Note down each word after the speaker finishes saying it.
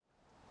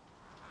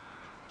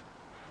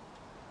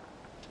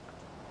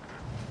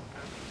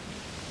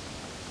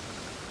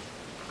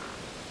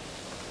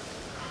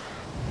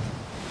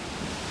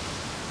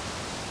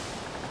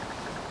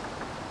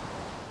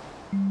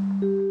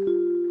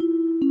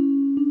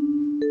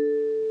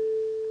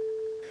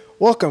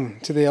Welcome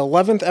to the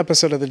 11th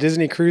episode of the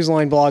Disney Cruise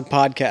Line Blog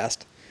Podcast.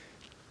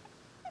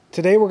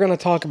 Today we're going to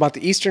talk about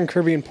the Eastern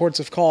Caribbean ports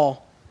of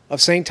call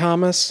of St.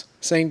 Thomas,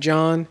 St.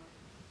 John,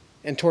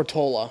 and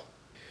Tortola.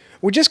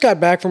 We just got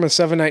back from a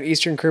 7-night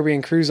Eastern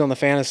Caribbean cruise on the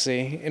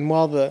Fantasy, and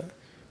while the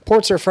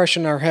ports are fresh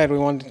in our head, we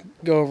wanted to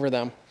go over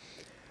them.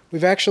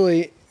 We've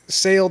actually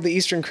sailed the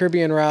Eastern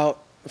Caribbean route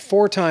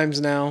 4 times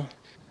now.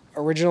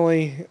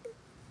 Originally,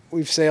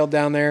 we've sailed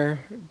down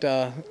there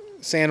to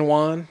San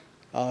Juan,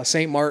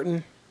 St.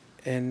 Martin,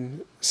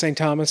 and St.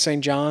 Thomas,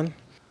 St. John.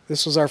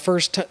 This was our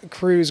first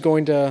cruise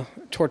going to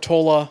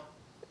Tortola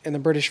in the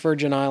British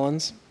Virgin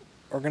Islands.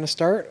 We're going to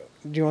start.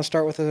 Do you want to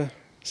start with the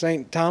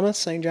St. Thomas,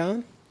 St.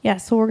 John? Yeah,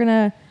 so we're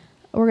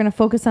gonna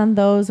focus on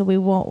those.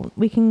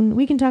 We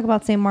can talk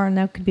about St. Martin.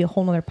 That could be a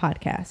whole nother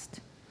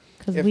podcast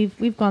because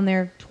we've gone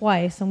there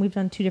twice and we've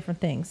done 2 different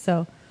things.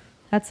 So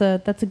that's a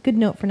good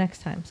note for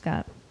next time,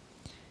 Scott.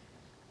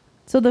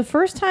 So the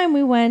first time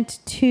we went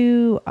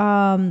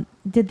to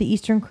did the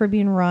Eastern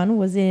Caribbean run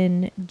was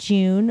in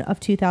June of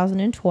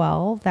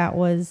 2012. That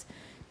was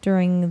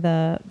during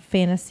the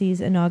Fantasy's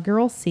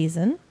inaugural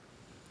season.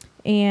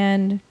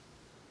 And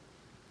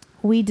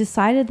we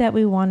decided that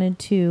we wanted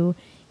to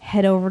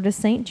head over to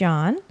St.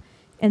 John.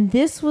 And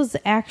this was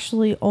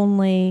actually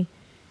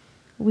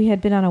we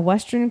had been on a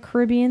Western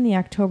Caribbean the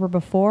October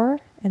before.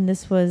 And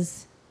this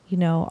was,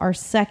 our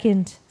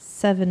second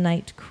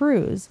 7-night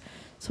cruise.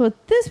 So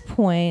at this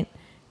point,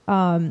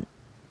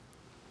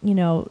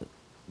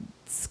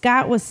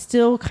 Scott was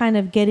still kind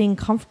of getting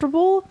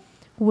comfortable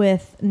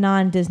with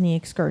non-Disney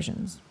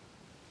excursions.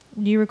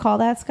 Do you recall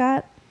that,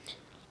 Scott?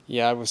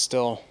 Yeah, I was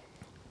still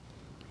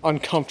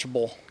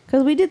uncomfortable.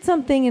 Because we did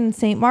something in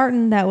St.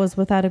 Martin that was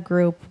without a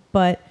group,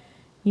 but,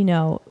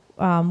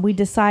 we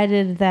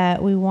decided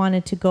that we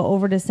wanted to go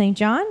over to St.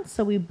 John,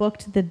 so we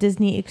booked the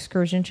Disney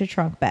excursion to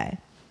Trunk Bay.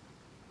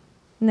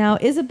 Now,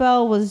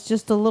 Isabel was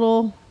just a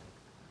little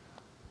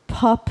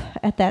pup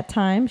at that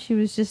time. She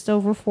was just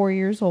over 4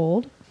 years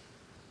old.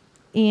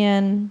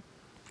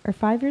 Or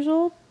 5 years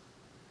old?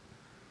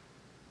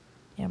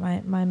 Yeah,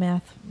 my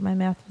math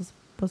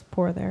was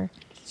poor there.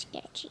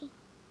 Sketchy.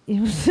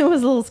 It was a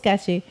little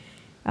sketchy.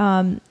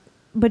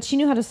 But she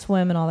knew how to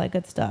swim and all that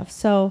good stuff.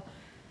 So,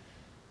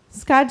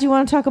 Scott, do you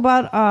want to talk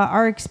about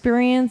our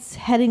experience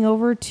heading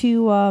over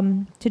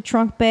to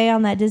Trunk Bay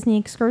on that Disney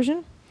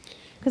excursion?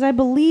 Because I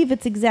believe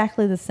it's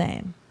exactly the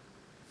same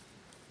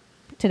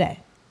today.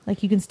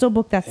 Like, you can still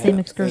book that same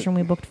excursion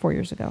we booked 4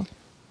 years ago.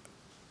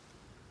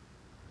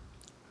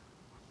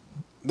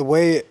 The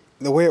way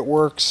it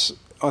works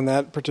on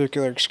that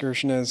particular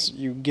excursion is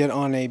you get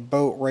on a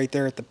boat right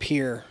there at the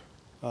pier.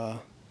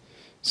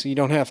 So you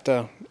don't have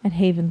to... At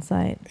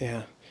Havenside.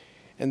 Yeah.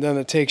 And then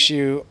it takes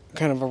you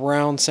kind of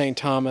around St.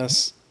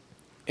 Thomas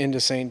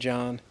into St.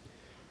 John.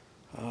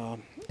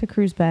 To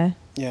Cruise Bay.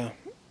 Yeah.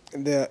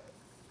 The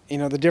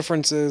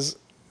difference is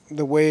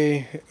the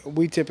way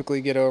we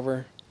typically get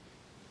over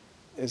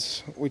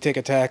is we take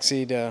a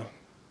taxi to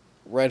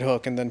Red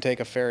Hook and then take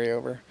a ferry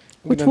over.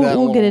 Which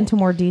we'll get into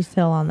more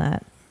detail on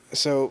that.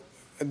 So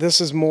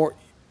this is more...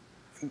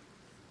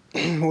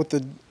 With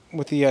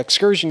the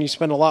excursion, you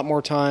spend a lot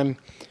more time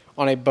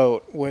on a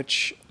boat,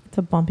 which... It's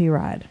a bumpy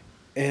ride.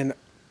 And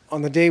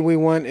on the day we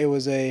went, it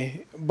was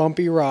a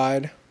bumpy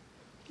ride,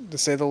 to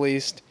say the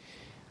least.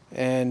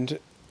 And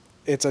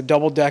it's a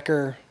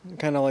double-decker,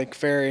 kind of like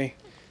ferry.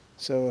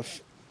 So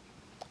if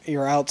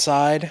you're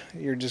outside,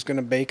 you're just going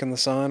to bake in the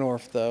sun, or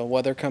if the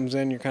weather comes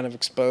in, you're kind of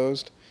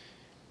exposed.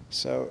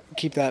 So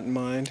keep that in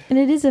mind. And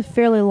it is a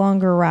fairly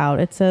longer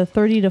route. It's a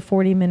 30 to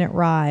 40-minute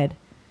ride,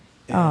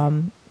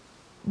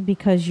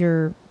 because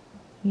you're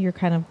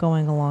kind of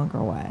going a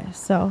longer way.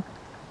 So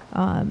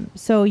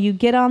you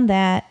get on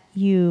that,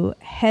 you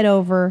head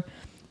over.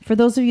 For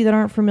those of you that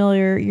aren't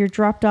familiar, you're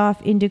dropped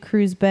off into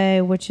Cruise Bay,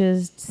 which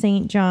is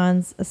St.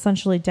 John's,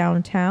 essentially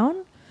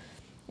downtown.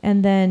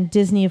 And then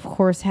Disney, of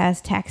course,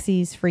 has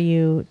taxis for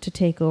you to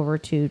take over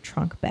to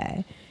Trunk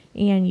Bay.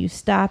 And you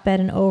stop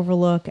at an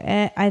overlook.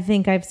 I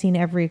think I've seen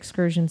every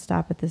excursion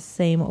stop at the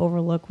same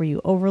overlook where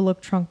you overlook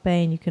Trunk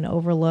Bay and you can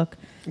overlook...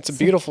 It's a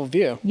beautiful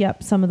view.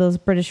 Yep, some of those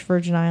British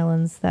Virgin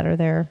Islands that are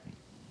there.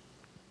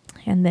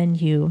 And then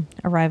you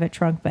arrive at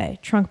Trunk Bay.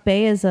 Trunk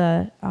Bay is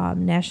a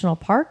national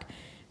park.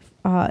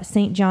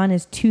 St. John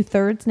is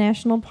 2/3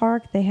 national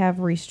park. They have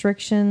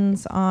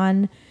restrictions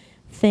on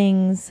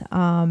things,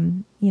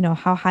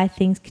 how high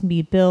things can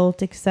be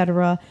built,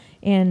 etc.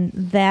 And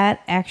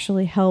that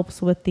actually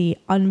helps with the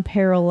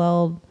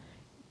unparalleled,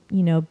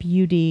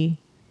 beauty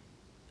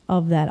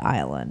of that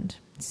island.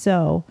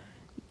 So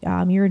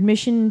your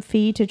admission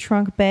fee to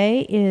Trunk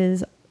Bay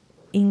is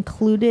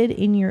included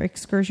in your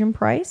excursion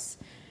price.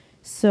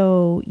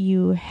 So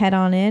you head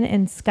on in.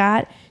 And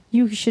Scott,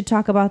 you should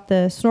talk about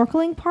the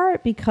snorkeling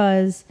part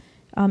because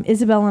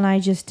Isabel and I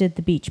just did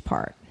the beach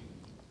part.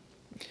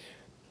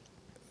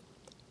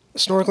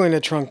 Snorkeling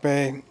at Trunk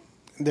Bay,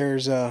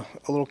 there's a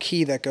little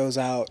key that goes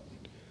out.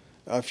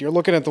 If you're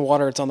looking at the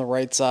water, it's on the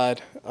right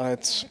side.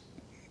 It's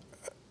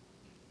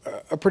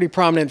a pretty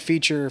prominent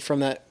feature from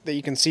that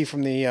you can see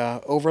from the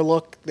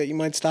overlook that you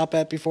might stop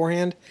at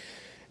beforehand.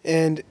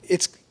 And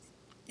it's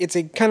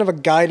a kind of a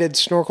guided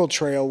snorkel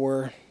trail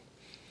where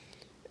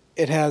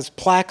it has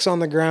plaques on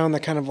the ground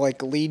that kind of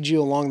like lead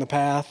you along the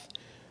path.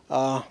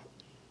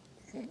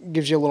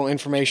 Gives you a little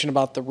information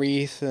about the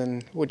reef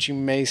and what you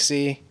may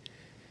see.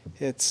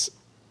 It's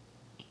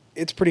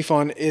pretty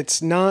fun.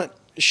 It's not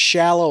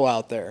shallow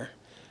out there,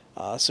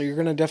 so you're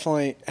gonna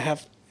definitely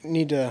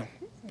need to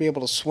be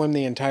able to swim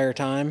the entire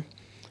time.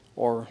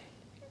 Or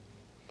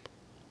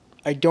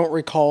I don't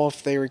recall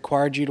if they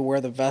required you to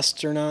wear the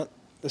vests or not,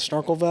 the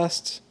snorkel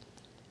vests.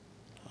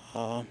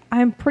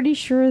 I'm pretty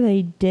sure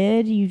they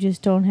did. You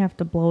just don't have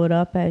to blow it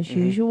up as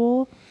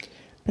usual.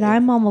 But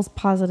I'm almost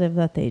positive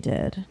that they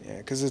did. Yeah,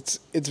 because it's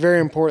very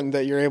important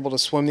that you're able to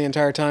swim the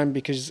entire time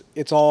because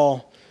it's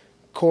all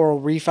coral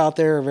reef out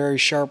there, very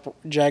sharp,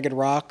 jagged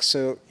rocks,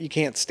 so you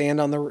can't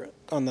stand on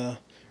the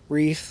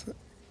reef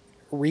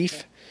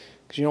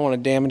because you don't want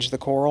to damage the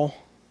coral.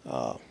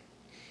 But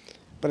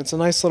it's a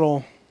nice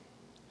little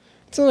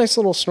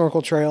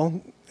snorkel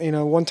trail. You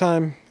know, one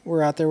time we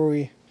were out there where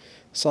we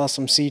saw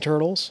some sea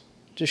turtles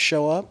just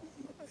show up.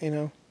 You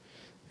know,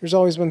 there's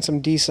always been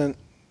some decent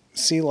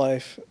sea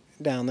life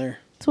down there.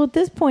 So at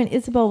this point,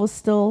 Isabel was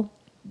still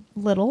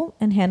little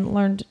and hadn't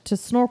learned to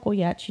snorkel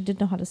yet. She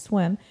didn't know how to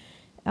swim.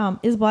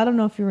 Isabel, I don't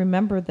know if you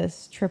remember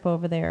this trip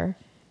over there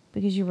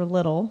because you were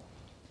little.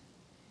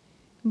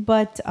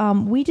 But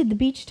we did the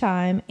beach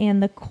time,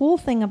 and the cool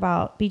thing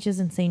about beaches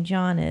in St.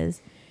 John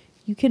is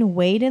you can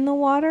wade in the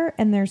water,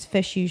 and there's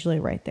fish usually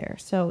right there.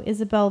 So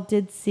Isabel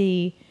did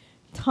see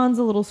tons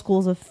of little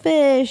schools of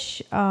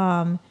fish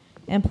and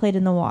played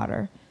in the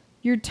water.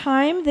 Your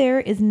time there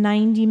is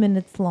 90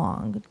 minutes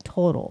long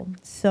total.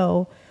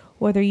 So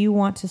whether you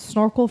want to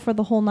snorkel for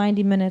the whole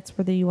 90 minutes,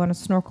 whether you want to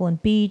snorkel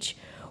and beach,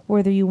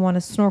 whether you want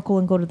to snorkel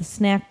and go to the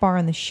snack bar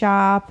in the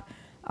shop,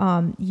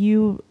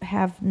 you're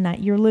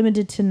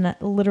limited to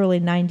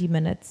literally 90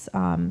 minutes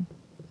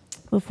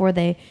before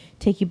they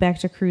take you back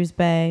to Cruise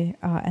Bay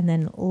and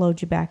then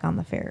load you back on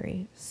the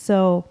ferry.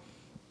 So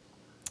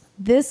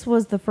this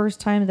was the first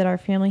time that our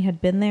family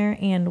had been there,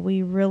 and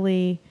we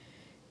really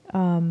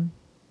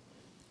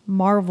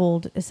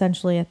marveled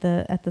essentially at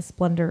the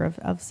splendor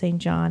of St.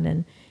 John,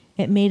 and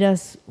it made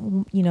us,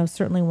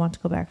 certainly want to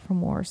go back for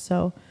more.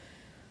 So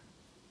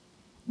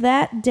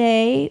that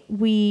day,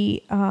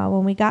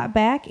 when we got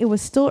back, it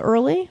was still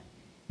early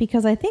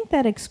because I think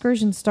that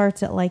excursion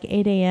starts at like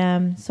 8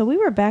 a.m. So we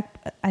were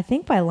back, I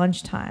think, by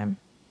lunchtime.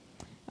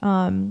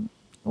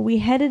 We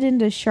headed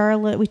into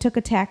Charlotte. We took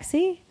a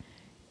taxi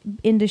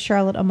into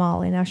Charlotte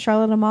Amalie. Now,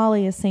 Charlotte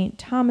Amalie is St.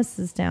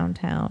 Thomas's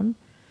downtown.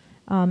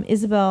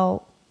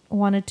 Isabel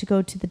wanted to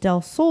go to the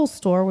Del Sol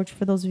store, which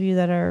for those of you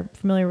that are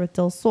familiar with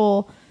Del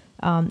Sol,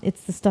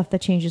 it's the stuff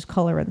that changes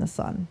color in the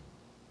sun.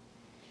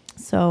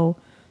 So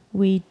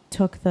we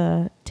took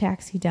the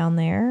taxi down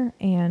there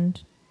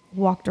and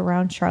walked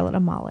around Charlotte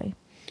Amalie.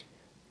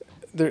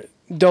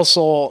 Del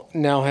Sol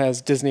now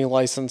has Disney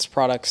licensed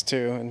products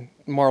too, and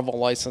Marvel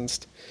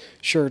licensed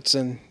shirts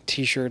and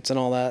T-shirts and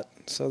all that.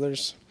 So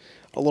there's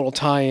a little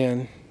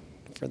tie-in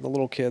for the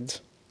little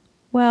kids.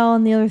 Well,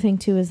 and the other thing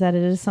too is that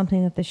it is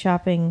something that the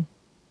shopping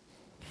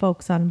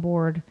folks on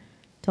board,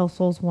 Del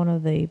Sol's one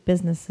of the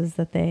businesses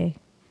that they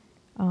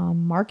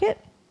market.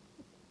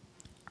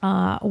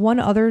 One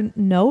other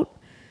note,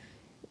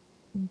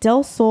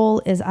 Del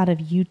Sol is out of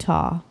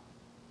Utah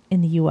in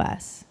the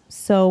U.S.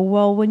 So,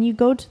 when you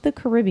go to the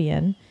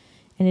Caribbean,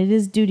 and it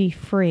is duty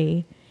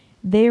free,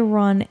 they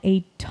run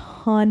a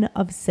ton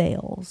of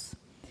sales.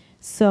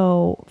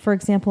 So, for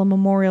example, on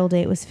Memorial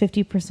Day, it was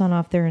 50%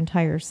 off their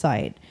entire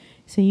site.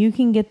 So you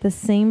can get the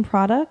same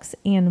products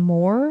and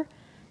more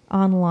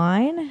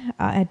online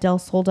at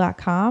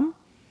delsol.com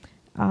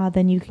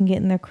than you can get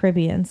in the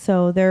Caribbean.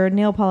 So their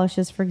nail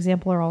polishes, for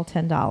example, are all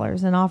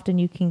 $10. And often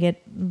you can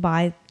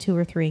buy 2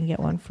 or 3 and get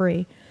one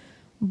free.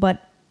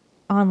 But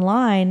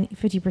online,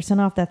 50%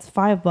 off, that's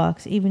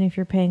 $5. Even if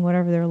you're paying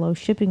whatever their low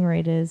shipping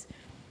rate is,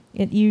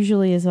 it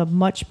usually is a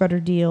much better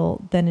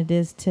deal than it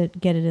is to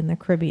get it in the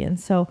Caribbean.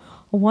 So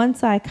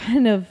once I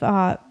kind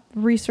of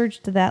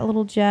researched that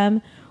little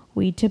gem,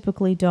 we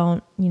typically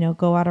don't,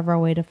 go out of our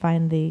way to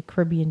find the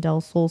Caribbean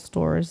Del Sol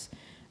stores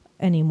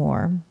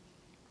anymore.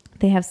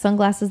 They have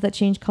sunglasses that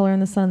change color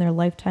in the sun. They're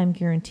lifetime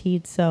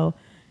guaranteed. So,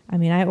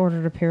 I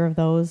ordered a pair of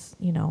those,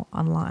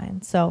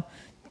 online. So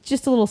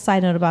just a little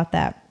side note about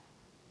that.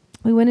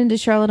 We went into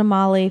Charlotte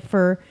Amalie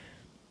for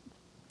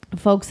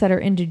folks that are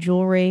into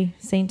jewelry.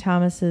 St.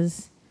 Thomas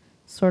is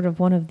sort of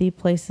one of the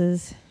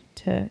places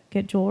to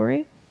get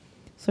jewelry.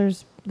 So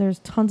there's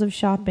tons of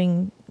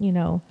shopping,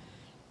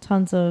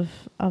 tons of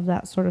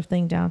that sort of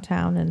thing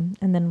downtown,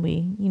 and then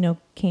we,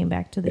 came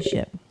back to the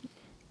ship.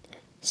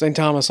 St.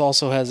 Thomas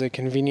also has a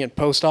convenient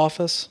post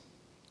office.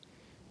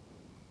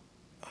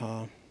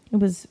 It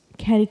was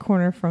catty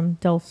corner from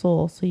Del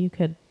Sol, so you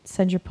could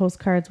send your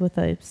postcards with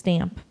a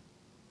stamp.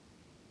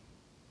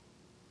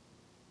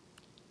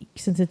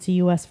 Since it's a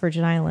U.S.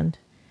 Virgin Island,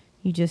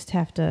 you just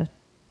have to,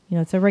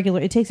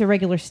 It takes a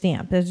regular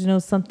stamp. There's no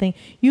something,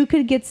 you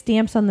could get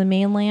stamps on the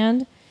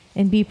mainland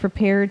and be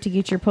prepared to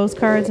get your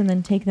postcards and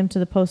then take them to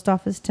the post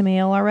office to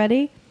mail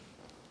already,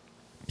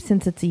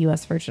 since it's a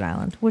U.S. Virgin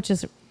Island, which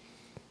is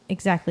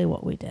exactly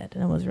what we did.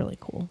 And it was really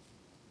cool.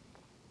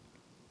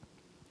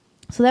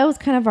 So that was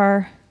kind of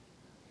our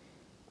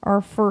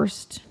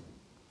first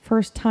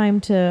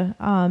time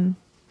to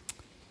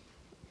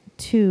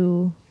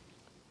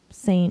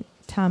St.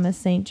 Thomas,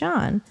 St.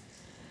 John.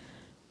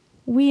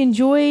 We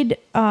enjoyed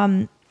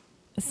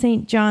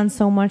St. John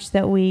so much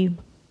that we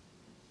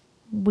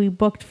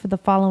booked for the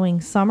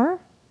following summer,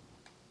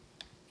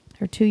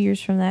 or 2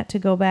 years from that, to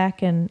go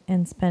back and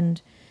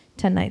spend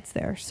 10 nights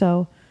there.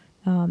 So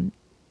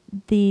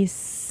the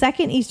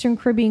second Eastern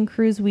Caribbean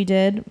cruise we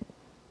did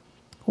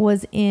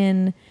was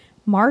in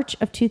March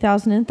of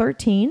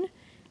 2013,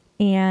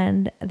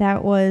 and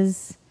that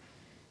was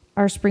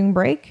our spring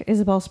break,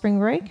 Isabel's spring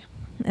break,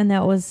 and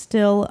that was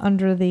still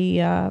under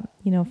the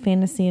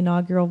Fantasy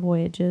inaugural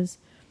voyages.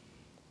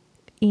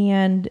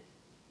 And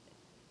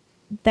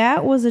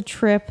that was a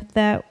trip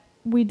that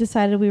we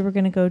decided we were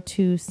going to go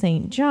to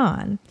St.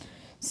 John.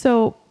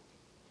 So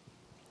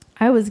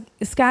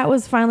Scott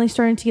was finally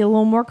starting to get a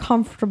little more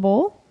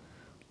comfortable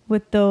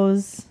with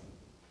those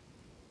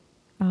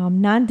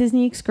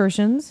non-Disney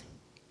excursions.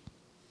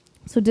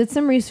 So did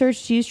some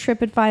research, used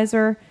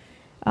TripAdvisor,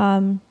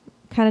 kind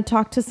of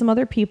talked to some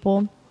other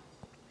people,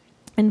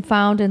 and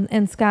found,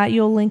 and Scott,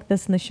 you'll link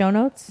this in the show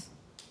notes.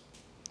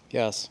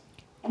 Yes.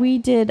 We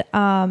did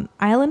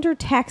Islander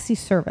Taxi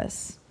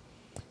Service.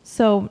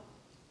 So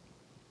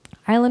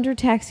Islander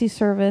Taxi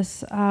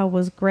Service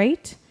was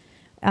great.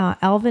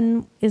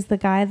 Alvin is the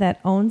guy that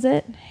owns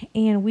it,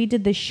 and we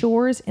did the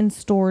Shores and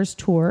Stores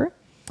tour,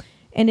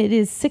 and it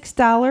is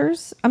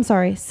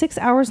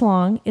 $6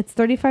 long. It's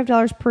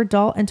 $35 per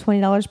adult and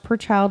 $20 per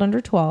child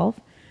under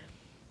 12.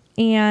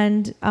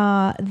 And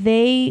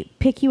they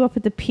pick you up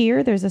at the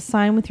pier. There's a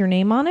sign with your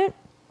name on it.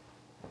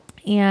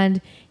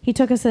 And he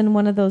took us in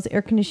one of those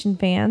air-conditioned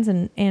vans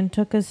and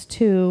took us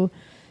to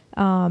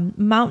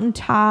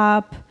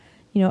Mountaintop,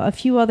 a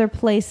few other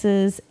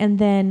places. And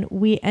then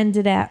we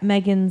ended at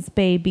Megan's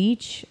Bay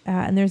Beach.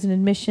 And there's an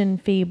admission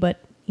fee,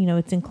 but,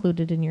 it's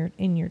included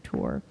in your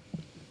tour.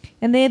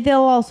 And they'll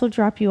also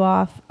drop you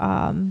off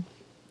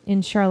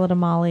in Charlotte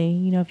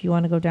Amalie, if you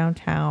want to go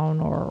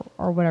downtown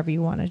or whatever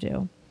you want to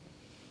do.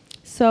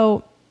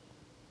 So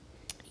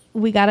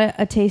we got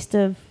a taste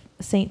of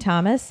St.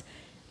 Thomas.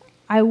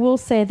 I will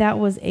say that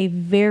was a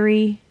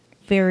very,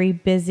 very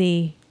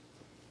busy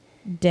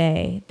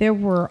day. There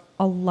were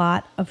a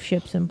lot of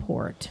ships in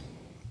port.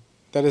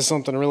 That is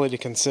something really to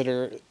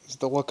consider, is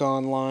to look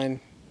online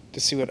to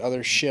see what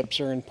other ships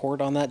are in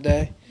port on that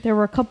day. There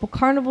were a couple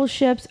Carnival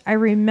ships. I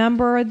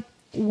remember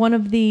one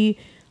of the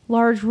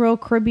large Royal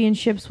Caribbean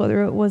ships,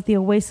 whether it was the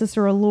Oasis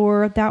or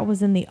Allure, that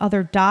was in the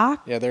other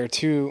dock. Yeah, there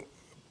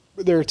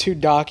are two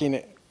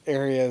docking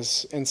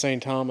areas in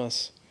St.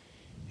 Thomas,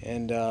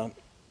 and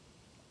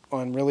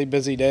on really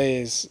busy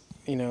days,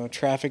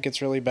 traffic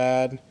gets really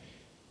bad.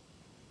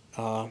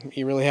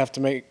 You really have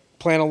to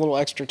plan a little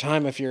extra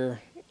time if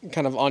you're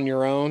kind of on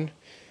your own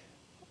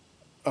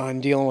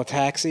and dealing with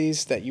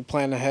taxis, that you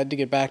plan ahead to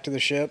get back to the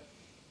ship,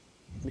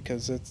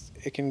 because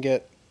it can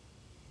get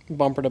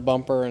bumper to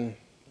bumper and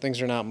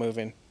things are not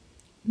moving.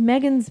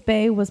 Megan's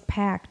Bay was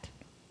packed.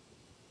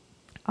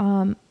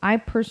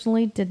 I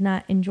personally did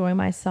not enjoy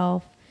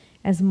myself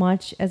as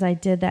much as I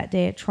did that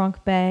day at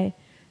Trunk Bay.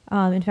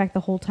 In fact,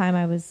 the whole time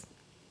I was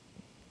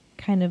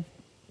kind of,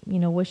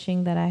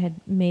 wishing that I had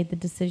made the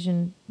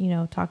decision,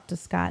 talked to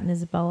Scott and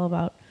Isabella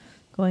about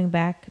going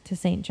back to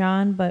St.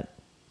 John. But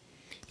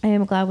I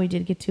am glad we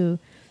did get to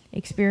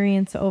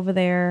experience over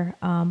there.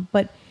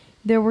 But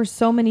there were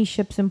so many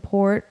ships in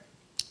port,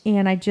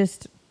 and I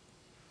just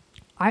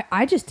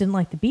didn't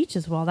like the beach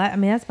as well.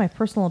 That's my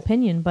personal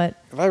opinion,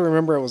 but if I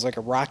remember, it was like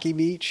a rocky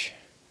beach.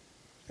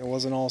 It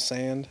wasn't all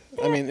sand.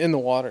 Yeah. In the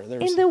water.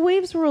 And the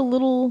waves were a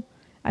little,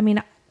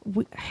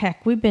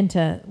 we've been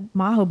to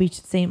Maho Beach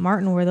at St.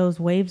 Martin where those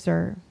waves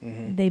are,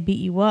 they beat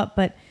you up.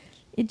 But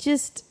it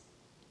just,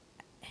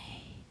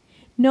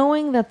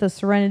 knowing that the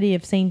serenity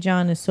of St.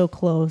 John is so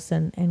close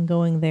and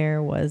going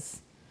there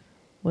was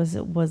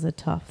a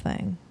tough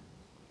thing.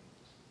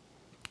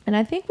 And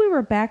I think we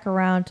were back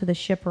around to the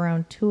ship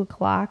around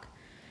 2:00,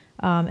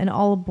 and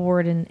all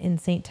aboard in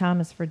St.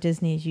 Thomas for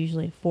Disney is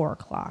usually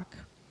 4:00.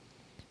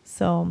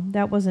 So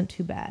that wasn't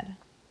too bad.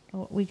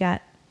 We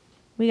got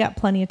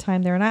plenty of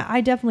time there, and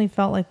I definitely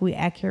felt like we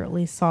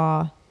accurately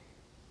saw,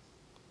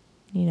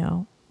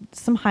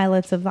 some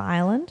highlights of the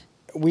island.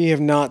 We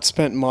have not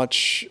spent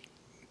much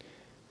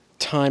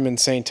time in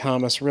St.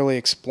 Thomas really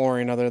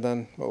exploring, other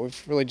than what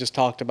we've really just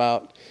talked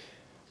about.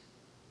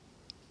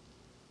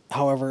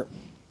 However,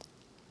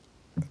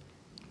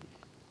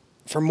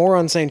 for more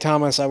on St.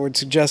 Thomas, I would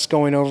suggest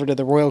going over to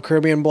the Royal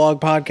Caribbean blog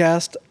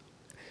podcast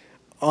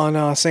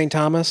on St.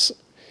 Thomas.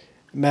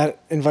 Matt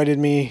invited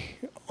me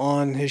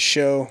on his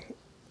show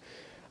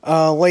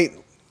late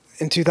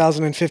in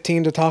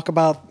 2015 to talk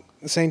about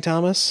St.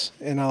 Thomas,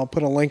 and I'll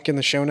put a link in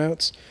the show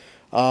notes.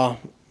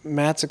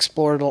 Matt's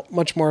explored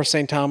much more of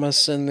St.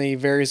 Thomas and the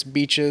various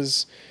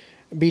beaches,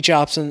 beach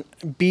options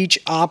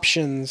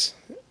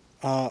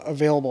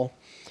available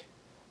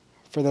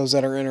for those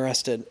that are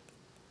interested.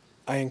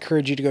 I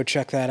encourage you to go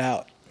check that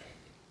out.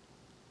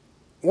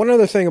 One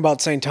other thing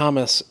about St.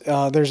 Thomas,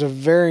 there's a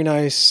very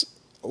nice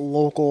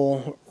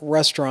local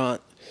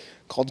restaurant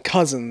called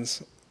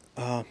Cousins.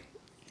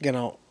 Again,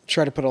 I'll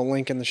try to put a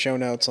link in the show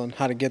notes on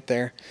how to get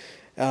there.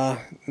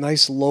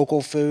 Nice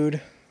local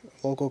food,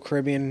 local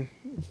Caribbean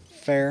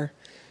fare.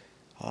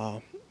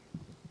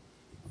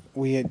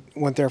 We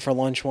went there for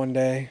lunch one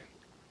day.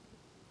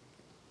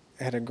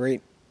 Had a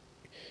great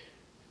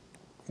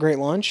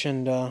lunch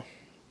and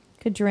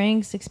Good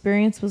drinks.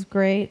 Experience was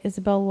great.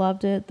 Isabel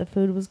loved it. The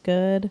food was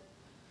good.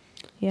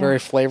 Yeah. very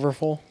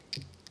flavorful.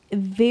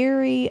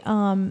 Very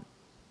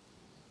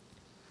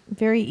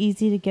very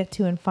easy to get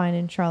to and find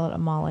in Charlotte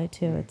Amalie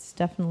too. It's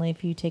definitely,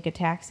 if you take a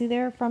taxi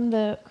there from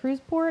the cruise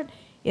port,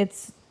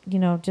 it's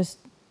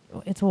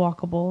it's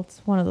walkable.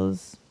 It's one of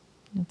those.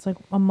 It's like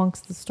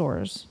amongst the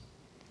stores.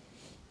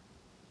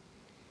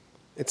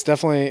 It's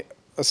definitely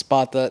a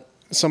spot that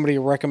somebody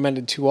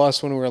recommended to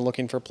us when we were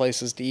looking for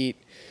places to eat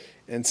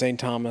in St.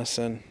 Thomas,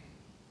 and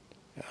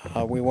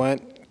we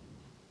went.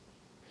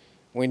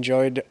 We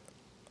enjoyed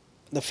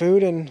the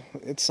food, and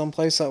it's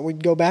someplace that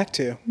we'd go back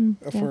to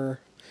if we're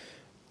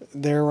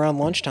there around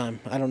lunchtime.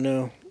 I don't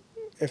know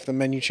if the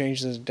menu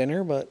changes at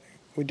dinner, but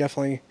we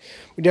definitely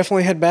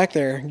head back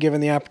there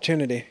given the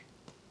opportunity.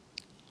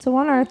 So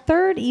on our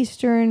third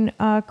Eastern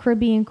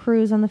Caribbean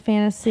cruise on the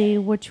Fantasy,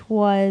 which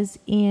was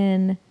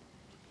in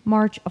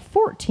March of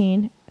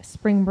 2014,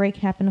 spring break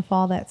happened to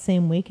fall that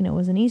same week, and it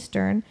was an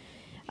Eastern.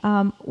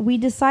 We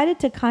decided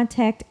to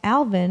contact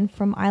Alvin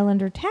from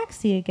Islander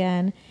Taxi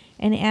again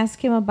and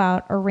ask him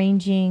about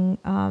arranging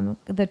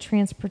the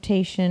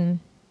transportation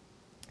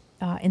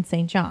in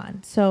St.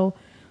 John. So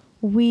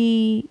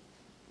he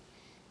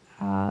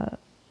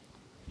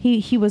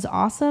was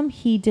awesome.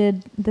 He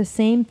did the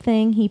same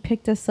thing. He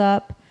picked us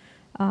up,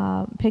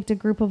 picked a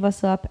group of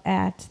us up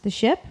at the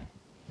ship,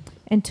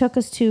 and took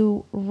us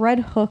to Red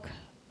Hook,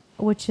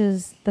 which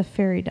is the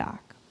ferry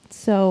dock.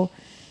 So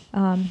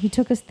he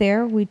took us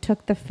there. We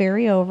took the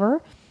ferry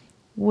over,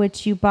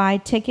 which you buy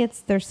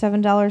tickets. They're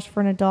 $7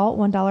 for an adult,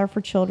 $1 for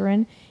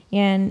children.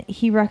 And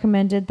he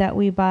recommended that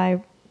we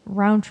buy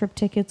round trip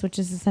tickets, which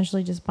is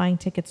essentially just buying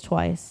tickets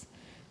twice.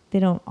 They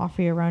don't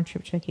offer you a round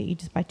trip ticket. You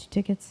just buy 2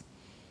 tickets.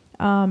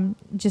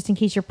 Just in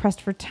case you're pressed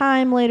for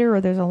time later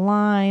or there's a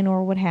line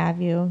or what have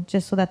you,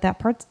 just so that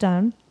part's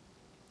done.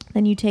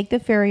 Then you take the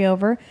ferry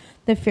over.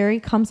 The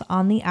ferry comes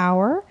on the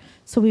hour.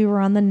 So we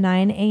were on the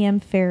 9 a.m.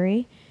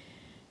 ferry.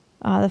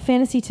 The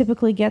Fantasy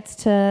typically gets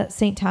to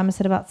St. Thomas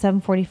at about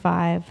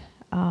 7:45.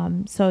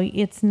 So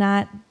it's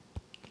not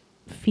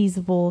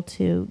feasible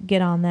to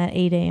get on that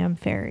 8 a.m.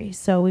 ferry.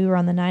 So we were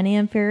on the 9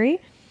 a.m. ferry,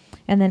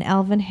 and then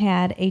Alvin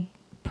had a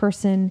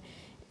person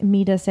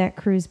meet us at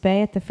Cruise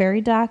Bay at the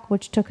ferry dock,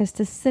 which took us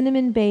to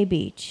Cinnamon Bay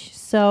Beach.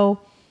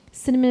 So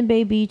Cinnamon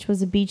Bay Beach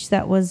was a beach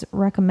that was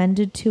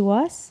recommended to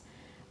us,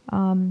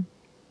 and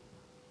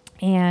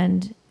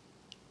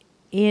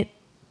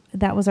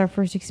that was our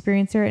first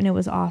experience there, and it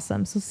was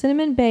awesome. So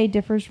Cinnamon Bay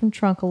differs from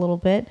Trunk a little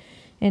bit,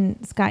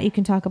 and Scott, you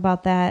can talk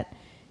about that.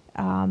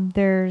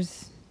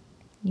 There's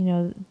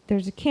a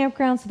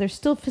campground, so there's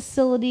still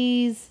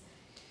facilities.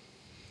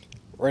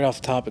 Right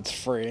off the top, it's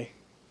free.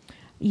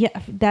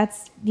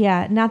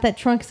 Yeah, not that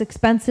Trunk's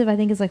expensive. I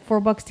think it's like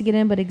 $4 to get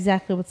in, but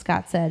exactly what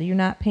Scott said. You're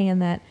not paying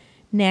that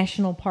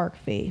national park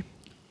fee.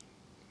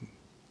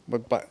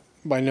 But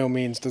by no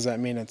means does that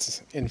mean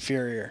it's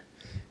inferior.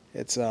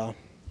 It's got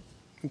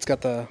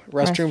the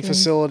restroom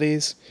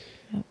facilities.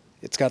 Yep.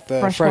 It's got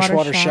the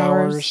freshwater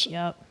showers.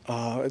 Yep.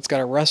 It's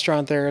got a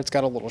restaurant there. It's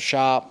got a little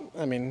shop.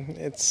 I mean,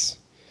 it's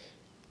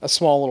a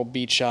small little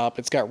beach shop.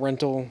 It's got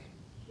rental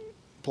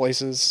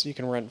places. You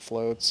can rent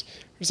floats.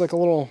 There's like a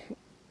little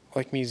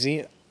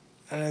museum.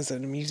 Is it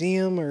a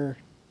museum or?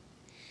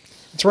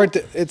 It's right.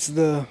 It's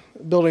the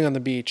building on the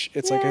beach.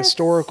 It's like a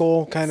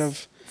historical kind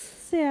of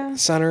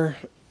center.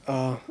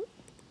 And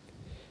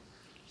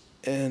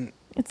Cinnamon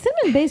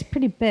Bay's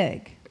pretty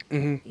big.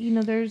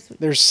 Mm-hmm.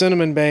 There's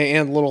Cinnamon Bay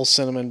and Little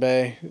Cinnamon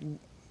Bay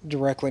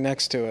directly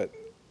next to it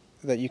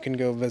that you can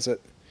go visit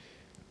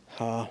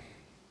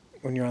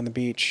when you're on the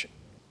beach.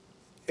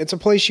 It's a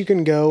place you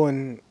can go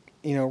and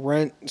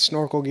rent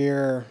snorkel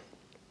gear.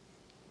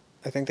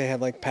 I think they had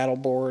like paddle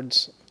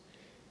boards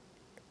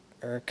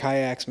or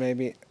kayaks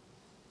maybe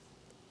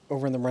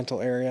over in the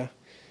rental area.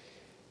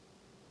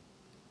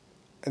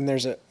 And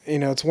there's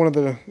it's one of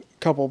the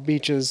couple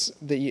beaches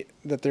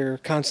that they're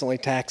constantly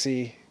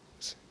taxis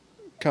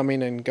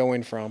coming and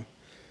going from,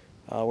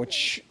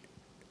 which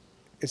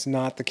is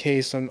not the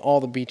case on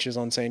all the beaches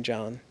on St.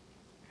 John.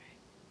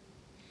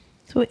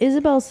 So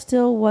Isabel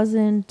still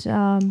wasn't,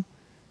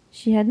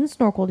 she hadn't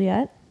snorkeled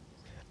yet.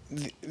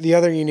 The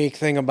other unique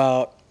thing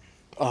about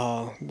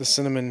the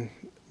Cinnamon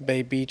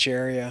Bay Beach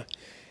area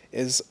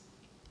is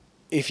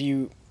if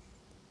you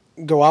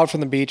go out from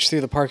the beach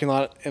through the parking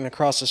lot and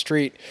across the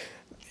street,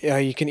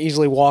 you can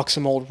easily walk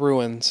some old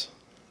ruins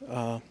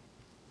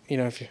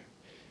if you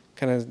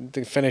kind of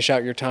to finish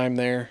out your time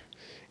there.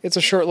 It's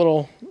a short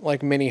little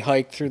like mini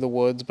hike through the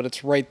woods, but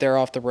it's right there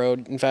off the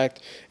road. In fact,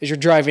 as you're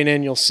driving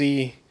in, you'll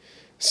see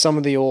some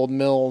of the old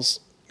mills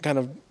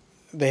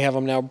they have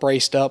them now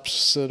braced up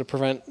so to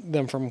prevent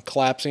them from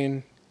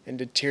collapsing and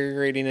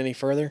deteriorating any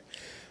further.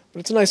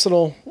 But it's a nice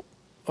little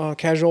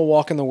casual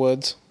walk in the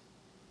woods.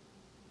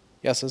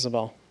 Yes,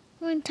 Isabel.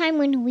 One time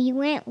when we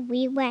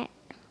went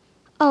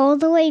all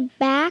the way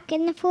back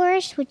in the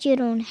forest, which you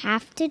don't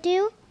have to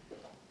do.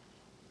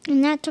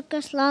 And that took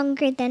us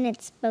longer than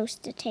it's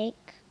supposed to take.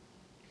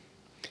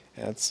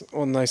 Yeah, it's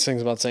one of the nice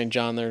things about St.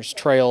 John. There's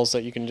trails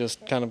that you can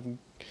just kind of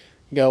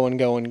go and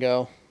go and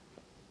go.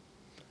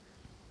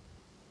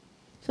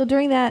 So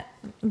during that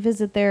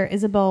visit there,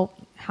 Isabel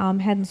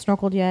hadn't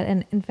snorkeled yet.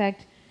 And in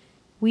fact,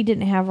 we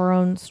didn't have our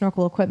own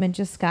snorkel equipment.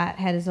 Just Scott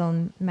had his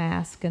own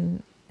mask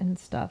and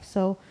stuff.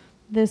 So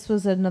this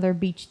was another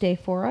beach day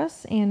for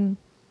us. And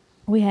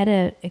we had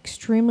an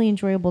extremely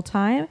enjoyable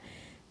time.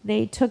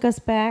 They took us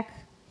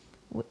back.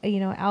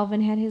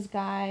 Alvin had his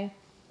guy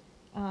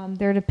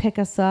there to pick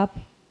us up.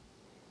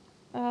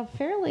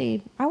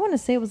 Fairly, I want to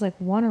say it was like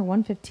 1 or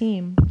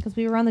 1:15 because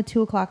we were on the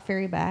 2:00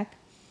 ferry back.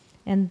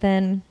 And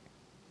then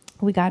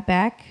we got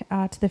back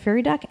to the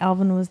ferry dock.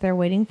 Alvin was there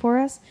waiting for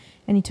us,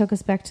 and he took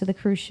us back to the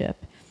cruise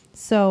ship.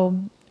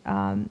 So,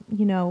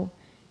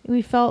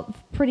 we felt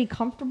pretty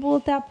comfortable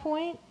at that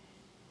point,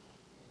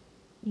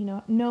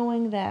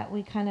 knowing that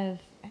we kind of,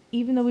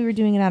 even though we were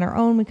doing it on our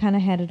own, we kind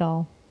of had it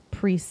all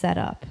pre-set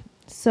up.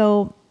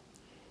 So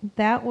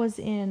that was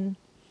in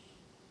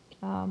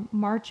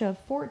March of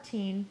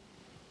 14.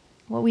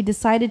 What we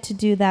decided to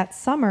do that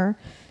summer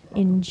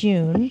in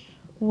June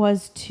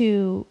was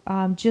to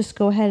just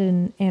go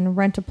ahead and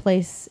rent a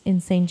place in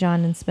St.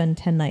 John and spend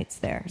 10 nights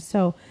there.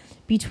 So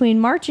between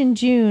March and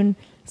June,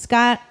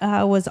 Scott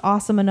was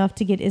awesome enough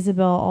to get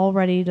Isabel all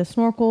ready to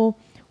snorkel.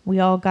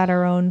 We all got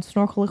our own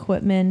snorkel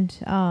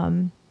equipment,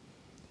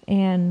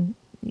 and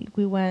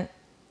we went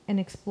and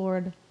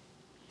explored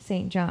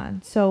St.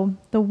 John. So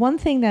the one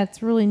thing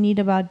that's really neat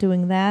about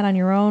doing that on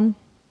your own,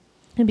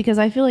 and because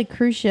I feel like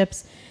cruise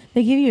ships,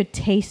 they give you a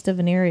taste of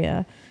an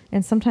area,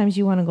 and sometimes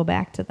you want to go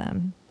back to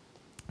them.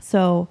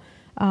 So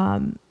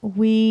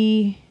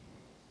we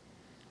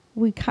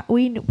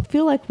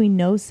feel like we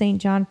know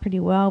St. John pretty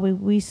well.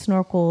 We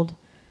snorkeled,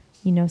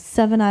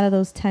 7 out of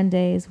those 10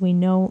 days. We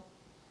know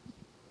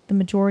the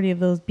majority of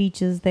those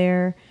beaches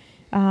there.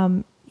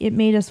 It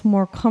made us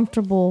more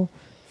comfortable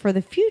for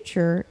the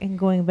future in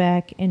going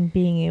back and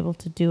being able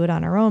to do it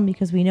on our own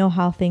because we know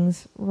how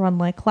things run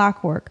like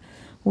clockwork.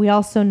 We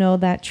also know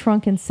that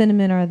Trunk and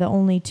Cinnamon are the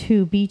only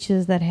 2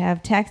 beaches that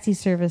have taxi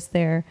service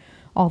there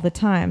all the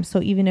time.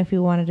 So even if we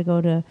wanted to go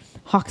to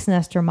Hawk's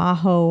Nest or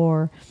Maho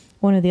or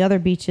one of the other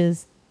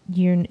beaches,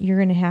 you're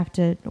going to have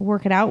to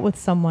work it out with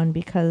someone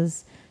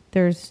because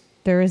there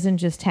isn't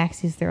just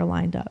taxis there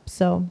lined up.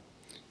 So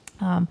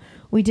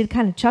we did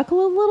kind of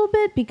chuckle a little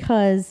bit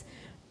because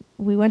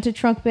we went to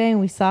Trunk Bay and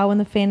we saw when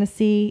the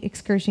fantasy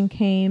excursion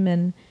came,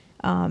 and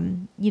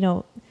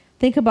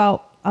think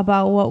about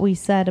what we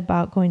said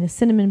about going to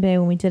Cinnamon Bay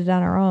when we did it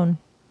on our own.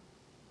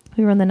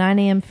 We were on the 9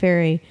 a.m.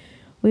 ferry.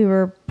 We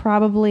were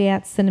probably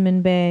at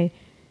Cinnamon Bay,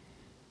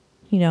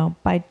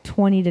 by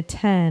 20 to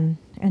 10,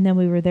 and then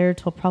we were there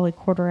till probably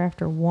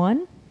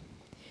 1:15.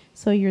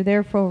 So you're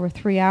there for over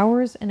 3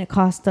 hours, and it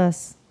cost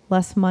us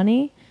less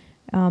money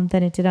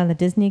than it did on the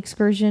Disney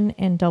excursion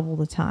and double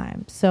the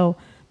time. So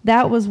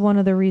that was one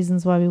of the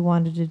reasons why we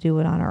wanted to do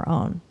it on our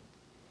own.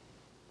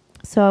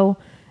 So,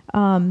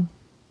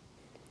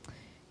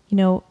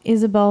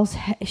 Isabel's,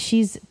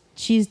 she's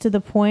to the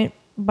point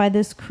by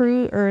this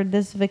cruise or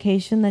this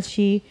vacation that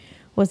she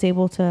was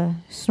able to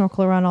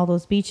snorkel around all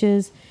those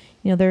beaches.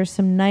 There's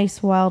some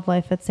nice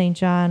wildlife at St.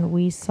 John.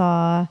 We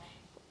saw,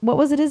 what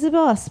was it,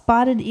 Isabel? A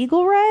spotted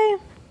eagle ray?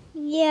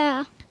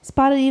 Yeah.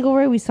 Spotted eagle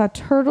ray. We saw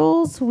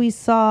turtles. We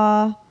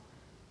saw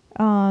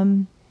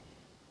a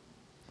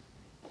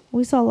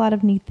lot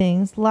of neat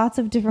things. Lots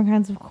of different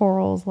kinds of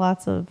corals.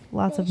 Lots of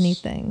neat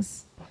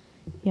things.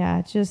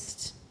 Yeah,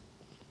 just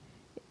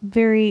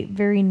very,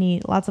 very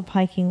neat. Lots of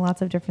hiking.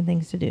 Lots of different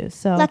things to do.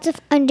 So lots of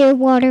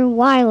underwater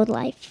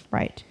wildlife.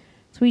 Right.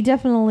 So we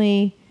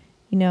definitely,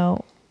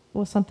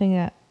 was something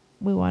that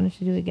we wanted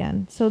to do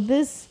again. So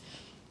this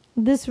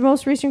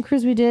most recent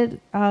cruise we did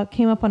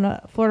came up on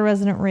a Florida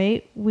resident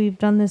rate. We've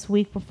done this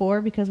week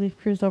before because we've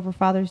cruised over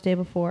Father's Day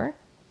before.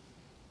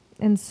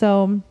 And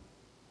so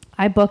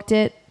I booked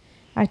it.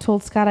 I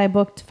told Scott I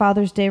booked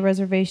Father's Day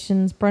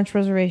reservations, brunch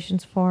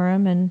reservations for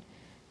him. And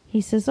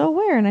he says, "Oh,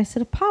 where?" And I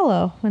said,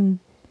 "Apollo." And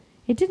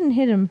it didn't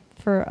hit him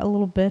for a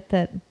little bit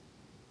that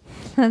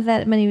not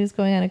that many was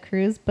going on a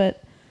cruise,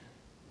 but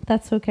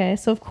that's okay.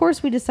 So, of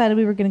course, we decided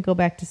we were going to go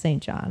back to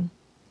St. John.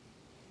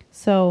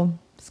 So,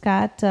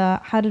 Scott,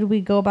 how did we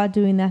go about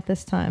doing that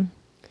this time?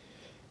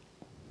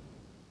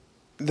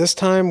 This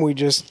time we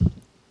just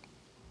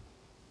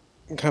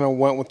kind of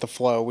went with the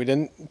flow. We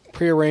didn't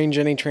prearrange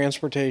any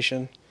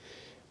transportation.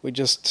 We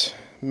just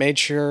made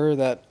sure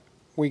that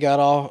we got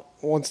all,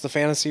 once the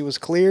fantasy was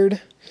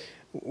cleared,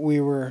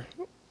 we were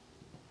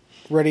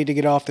ready to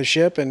get off the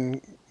ship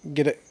and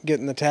get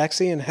in the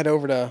taxi and head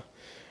over to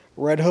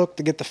Red Hook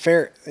to get the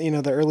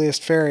the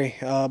earliest ferry.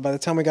 By the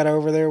time we got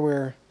over there, we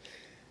were,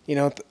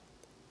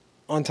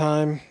 on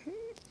time.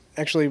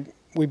 Actually,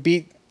 we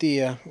beat we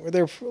were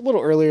there a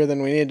little earlier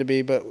than we needed to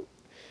be, but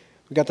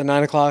we got the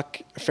 9 o'clock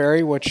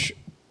ferry, which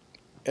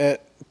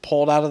it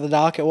pulled out of the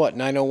dock at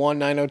 9:01,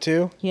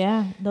 9:02?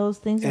 Yeah, those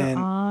things And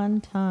are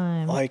on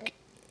time. Like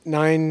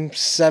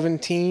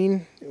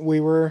 9:17, we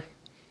were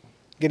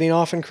getting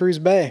off in Cruz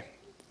Bay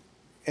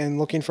and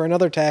looking for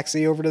another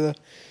taxi over to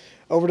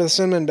the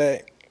Cinnamon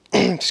Bay.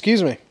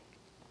 Excuse me.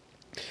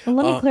 Well,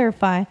 let me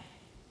clarify.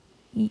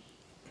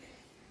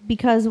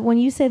 Because when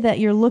you say that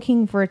you're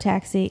looking for a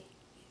taxi,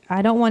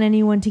 I don't want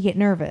anyone to get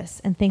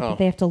nervous and think that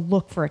they have to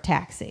look for a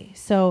taxi.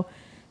 So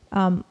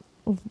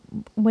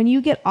when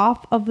you get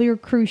off of your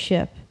cruise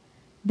ship,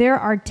 there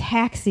are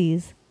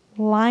taxis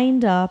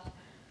lined up,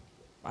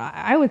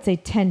 I would say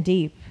 10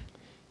 deep.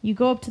 You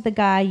go up to the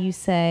guy, you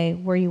say,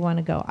 where you want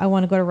to go. I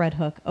want to go to Red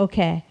Hook.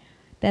 Okay.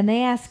 Then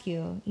they ask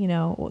you,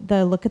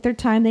 they look at their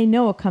time. They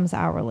know it comes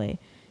hourly.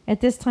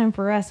 At this time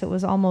for us, it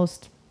was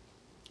almost,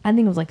 I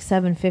think it was like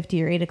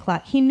 7:50 or 8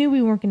 o'clock. He knew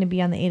we weren't going to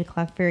be on the 8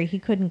 o'clock ferry. He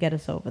couldn't get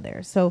us over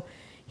there. So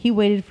he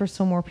waited for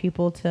some more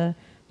people to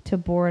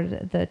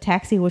board the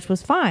taxi, which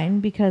was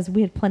fine because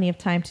we had plenty of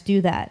time to do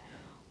that.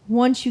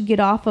 Once you get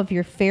off of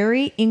your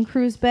ferry in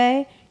Cruz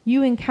Bay,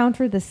 you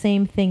encounter the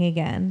same thing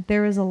again.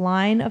 There is a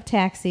line of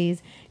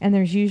taxis, and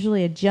there's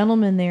usually a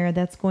gentleman there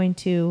that's going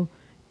to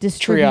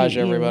distribute Triage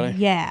everybody.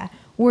 Yeah.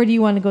 Where do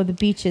you want to go? The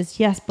beaches?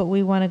 Yes, but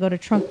we want to go to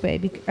Trunk Bay.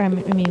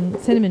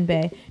 Cinnamon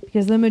Bay,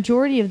 because the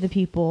majority of the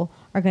people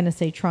are going to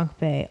say Trunk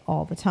Bay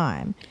all the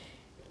time.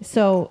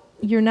 So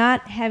you're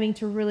not having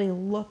to really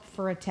look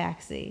for a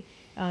taxi.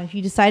 If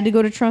you decide to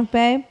go to Trunk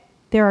Bay,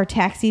 there are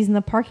taxis in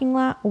the parking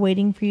lot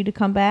waiting for you to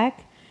come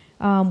back.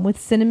 With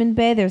Cinnamon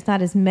Bay, there's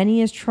not as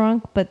many as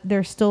Trunk, but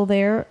they're still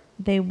there.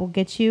 They will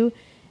get you.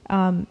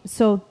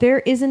 So there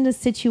isn't a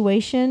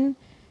situation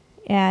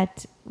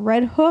at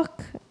Red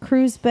Hook,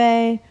 Cruz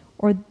Bay,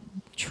 or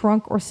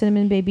Trunk or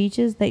Cinnamon Bay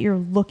beaches that you're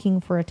looking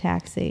for a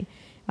taxi.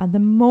 The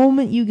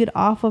moment you get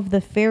off of the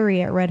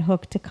ferry at Red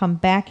Hook to come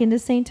back into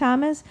St.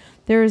 Thomas,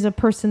 there is a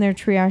person there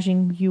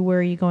triaging you. Where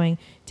are you going?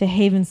 To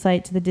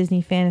Havensight, to the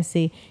Disney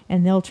Fantasy,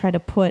 and they'll try to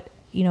put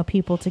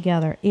people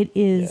together. It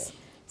is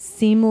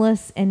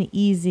seamless and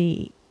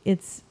easy.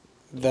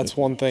 That's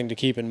one thing to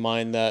keep in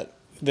mind, that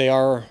they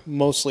are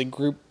mostly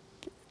group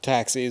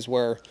taxis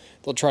where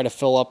they'll try to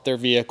fill up their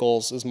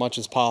vehicles as much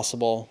as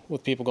possible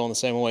with people going the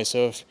same way.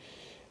 So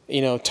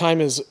if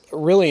time is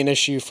really an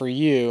issue for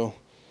you,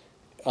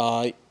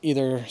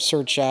 either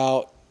search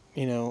out,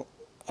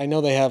 I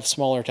know they have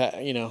smaller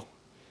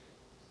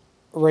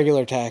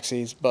regular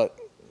taxis, but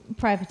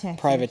private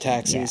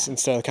taxis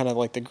instead of kind of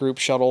like the group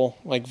shuttle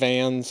like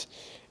vans.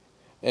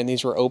 And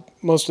these were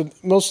most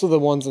of the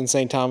ones in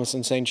St. Thomas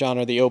and St. John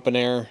are the open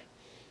air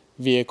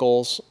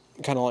vehicles,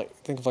 kind of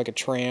think of like a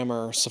tram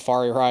or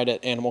safari ride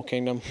at Animal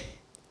Kingdom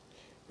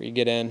where you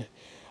get in.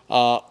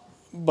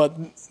 But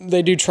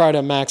they do try to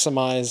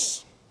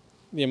maximize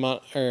the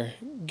amount, or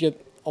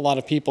get a lot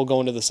of people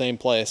going to the same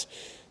place.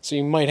 So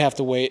you might have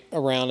to wait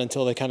around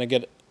until they kind of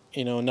get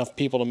enough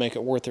people to make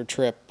it worth their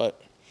trip.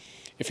 But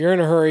if you're in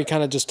a hurry,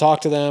 kind of just talk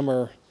to them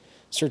or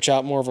search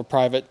out more of a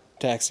private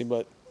taxi.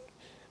 But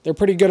they're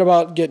pretty good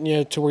about getting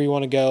you to where you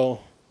want to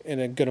go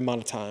in a good amount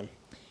of time.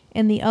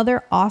 And the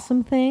other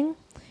awesome thing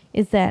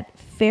is that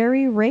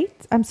ferries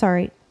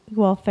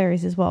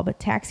as well, but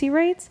taxi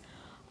rates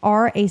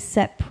are a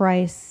set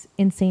price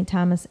in St.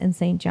 Thomas and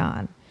St.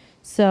 John.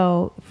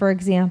 So, for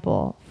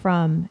example,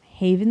 from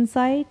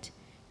Havensight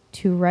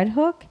to Red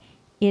Hook,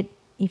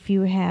 if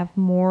you have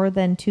more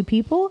than 2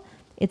 people,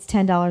 it's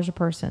 $10 a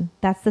person.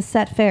 That's the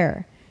set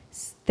fare.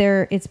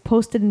 It's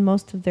posted in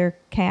most of their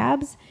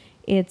cabs.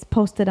 It's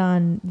posted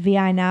on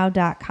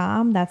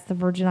vinow.com. That's the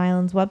Virgin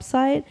Islands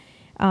website.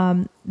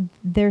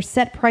 They're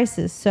set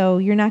prices, so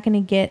you're not going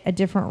to get a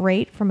different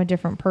rate from a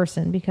different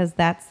person because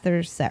that's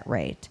their set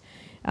rate.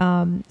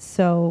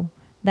 So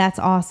that's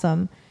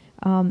awesome.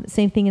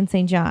 Same thing in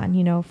St.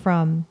 John,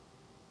 from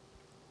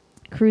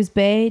Cruz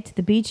Bay to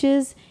the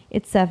beaches,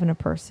 it's $7 a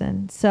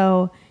person.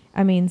 So,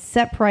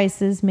 set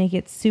prices make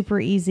it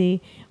super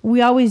easy.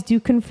 We always do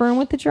confirm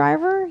with the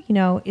driver,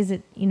 is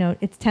it,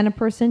 it's $10 a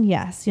person?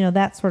 Yes,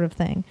 that sort of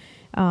thing.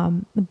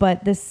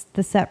 But the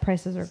set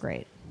prices are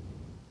great.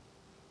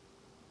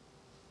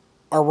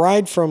 Our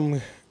ride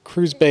from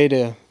Cruz Bay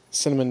to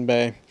Cinnamon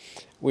Bay,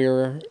 we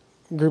were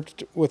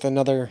grouped with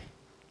another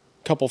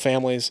couple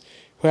families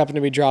who happened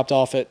to be dropped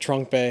off at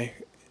Trunk Bay.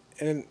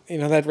 And,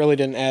 that really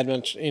didn't add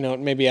much. It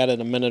maybe added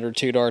a minute or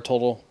two to our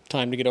total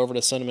time to get over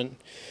to Cinnamon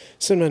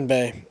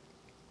Bay.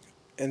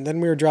 And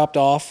then we were dropped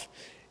off,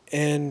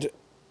 and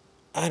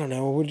I don't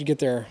know, when did you get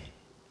there?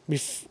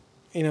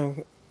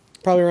 Probably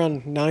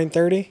around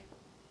 9:30.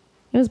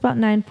 It was about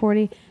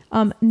 9:40.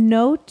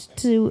 Note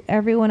to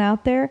everyone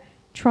out there,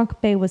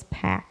 Trunk Bay was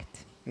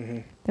packed. Mm-hmm.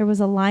 There was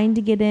a line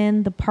to get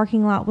in. The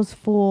parking lot was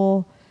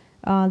full.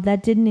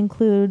 That didn't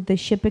include the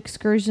ship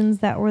excursions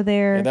that were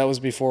there. Yeah, that was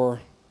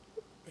before,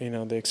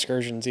 the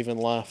excursions even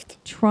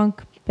left.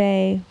 Trunk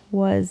Bay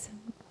was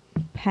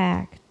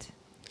packed.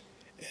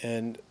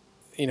 And,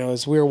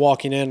 as we were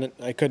walking in,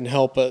 I couldn't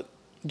help but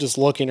just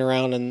looking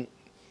around and,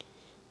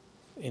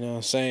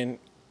 saying,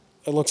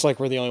 it looks like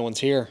we're the only ones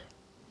here.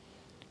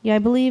 Yeah, I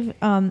believe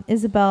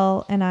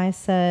Isabel and I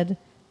said,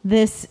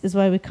 this is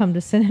why we come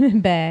to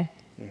Cinnamon Bay.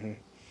 Mm-hmm.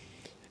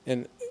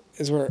 And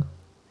as we're...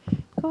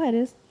 Go ahead,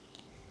 Iz.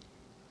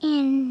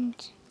 And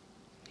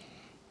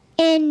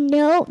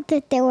note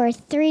that there were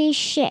 3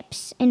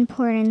 ships in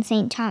port in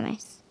St.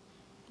 Thomas.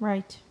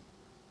 Right.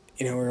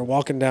 We were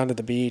walking down to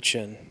the beach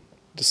and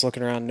just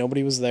looking around.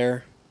 Nobody was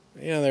there.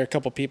 There are a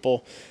couple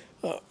people,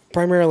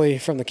 primarily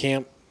from the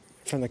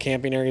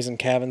camping areas and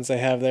cabins they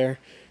have there.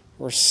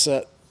 Were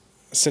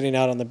sitting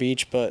out on the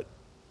beach, but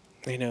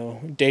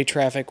day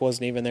traffic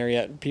wasn't even there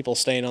yet. People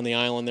staying on the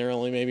island. There were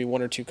only maybe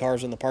 1 or 2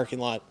 cars in the parking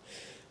lot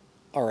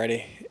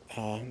already.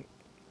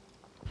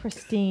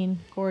 Pristine,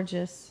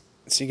 gorgeous.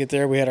 So you get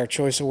there, we had our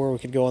choice of where we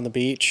could go on the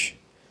beach.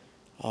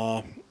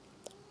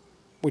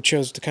 We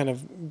chose to kind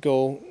of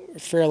go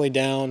fairly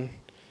down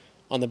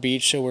on the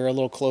beach, so we're a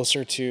little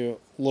closer to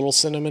Little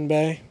Cinnamon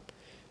Bay.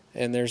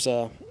 And there's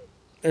a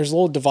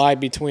little divide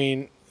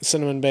between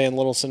Cinnamon Bay and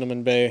Little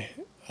Cinnamon Bay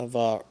of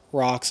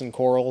rocks and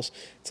corals.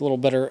 It's a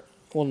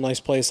little nice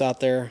place out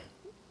there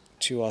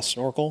to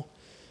snorkel.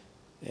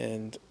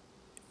 And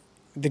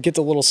to get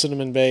to Little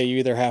Cinnamon Bay, you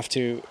either have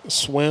to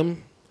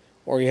swim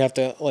or you have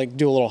to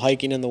do a little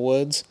hiking in the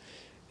woods.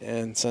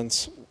 And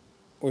since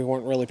we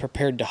weren't really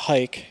prepared to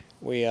hike,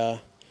 we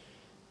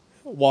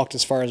walked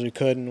as far as we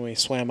could and we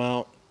swam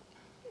out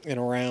and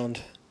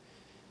around.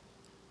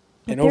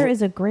 But there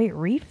is a great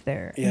reef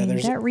there. Yeah,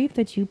 there's that reef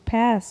that you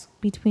pass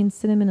between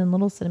Cinnamon and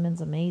Little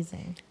Cinnamon's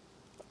amazing.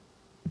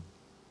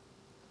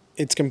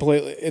 It's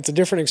a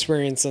different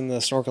experience than the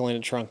snorkeling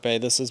at Trunk Bay.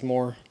 This is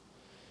more,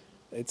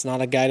 it's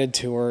not a guided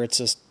tour. It's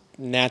just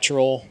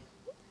natural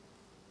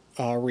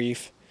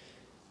reef.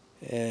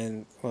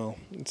 And, well,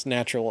 it's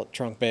natural at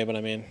Trunk Bay, but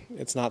I mean,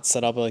 it's not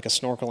set up like a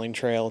snorkeling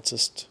trail. It's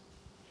just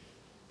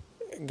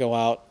go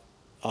out.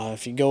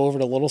 If you go over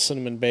to Little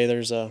Cinnamon Bay,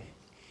 the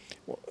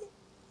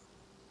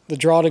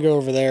draw to go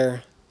over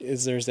there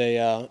is there's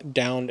a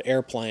downed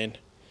airplane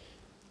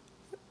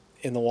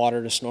in the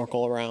water to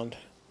snorkel around.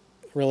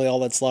 Really all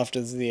that's left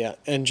is the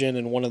engine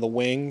and one of the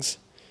wings,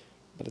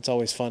 but it's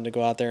always fun to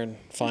go out there and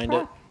find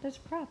it. There's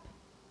a prop.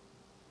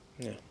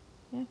 Yeah.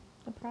 Yeah,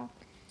 a prop.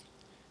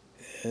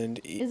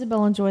 And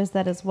Isabel enjoys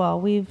that as well.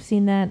 We've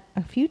seen that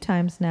a few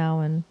times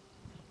now, and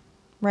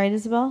right,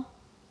 Isabel?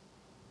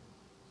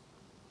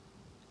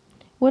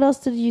 What else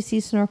did you see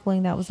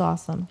snorkeling that was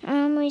awesome?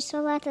 We saw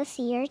lots of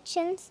sea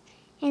urchins,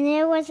 and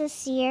there was a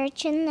sea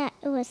urchin that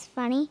it was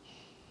funny.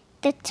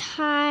 The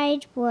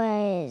tide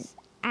was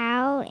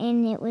out,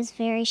 and it was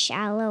very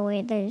shallow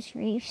where those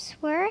reefs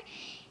were,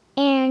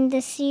 and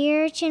the sea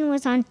urchin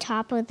was on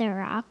top of the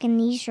rock, and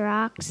these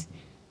rocks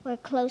were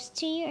close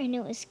to you, and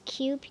it was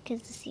cute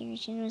because the sea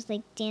urchin was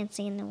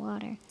dancing in the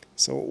water.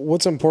 So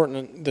what's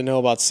important to know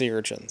about sea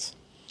urchins?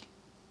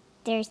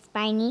 They're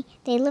spiny.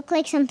 They look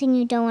like something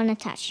you don't want to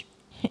touch.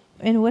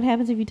 And what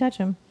happens if you touch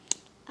them?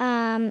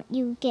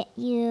 You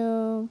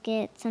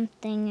get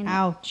something. And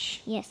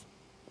ouch. Yes,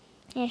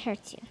 it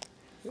hurts you.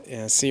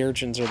 Yeah, sea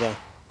urchins are the...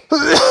 Come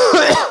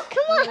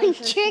on,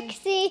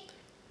 Trixie.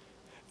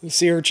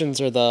 Sea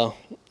urchins are the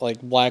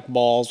black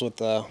balls with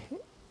the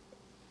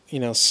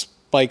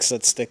spikes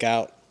that stick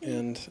out,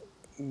 and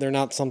they're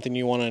not something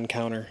you want to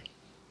encounter.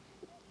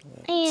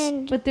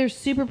 But they're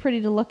super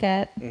pretty to look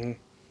at. Mm-hmm.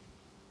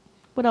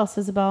 What else,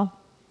 Isabel?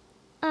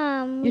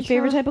 Your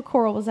favorite type of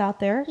coral was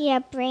out there. Yeah,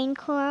 brain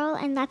coral,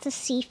 and that's a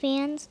sea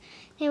fans.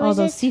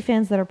 Those sea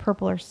fans that are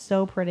purple are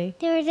so pretty.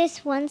 There was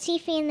this one sea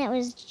fan that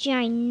was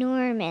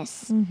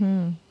ginormous.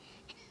 Mm-hmm.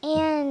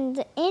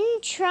 And in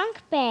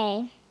Trunk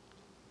Bay,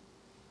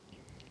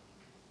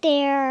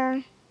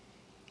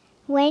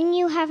 when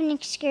you have an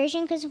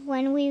excursion, because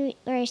when we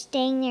were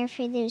staying there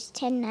for those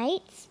 10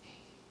 nights,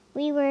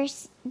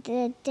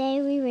 the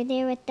day we were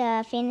there with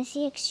the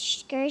fantasy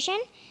excursion,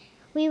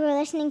 we were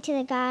listening to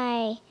the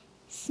guy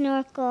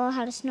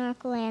how to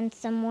snorkel and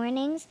some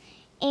mornings,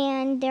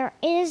 and there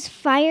is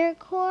fire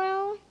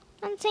coral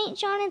on St.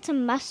 John. It's a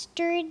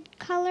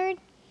mustard-colored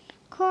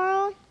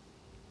coral.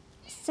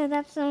 So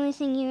that's the only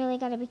thing you really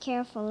got to be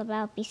careful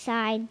about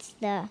besides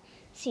the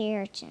sea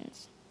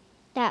urchins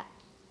that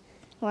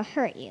will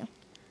hurt you.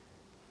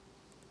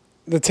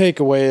 The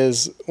takeaway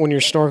is when you're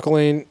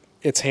snorkeling,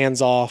 it's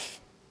hands off.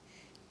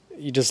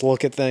 You just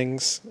look at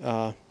things,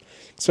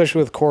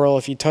 especially with coral.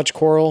 If you touch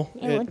coral,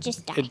 It will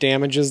just die. It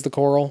damages the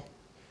coral.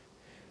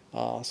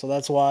 So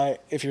that's why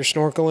if you're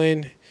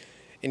snorkeling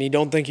and you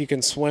don't think you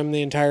can swim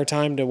the entire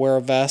time, to wear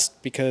a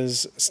vest,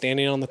 because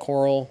standing on the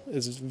coral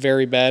is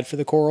very bad for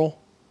the coral.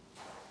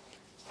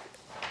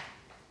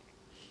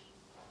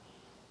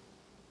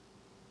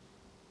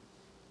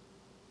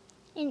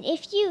 And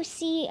if you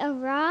see a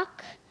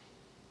rock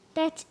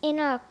that's in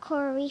a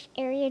coral reef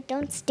area,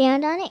 don't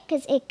stand on it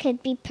because it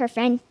could be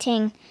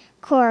preventing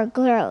coral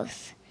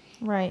growth.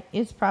 Right.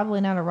 It's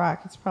probably not a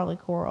rock. It's probably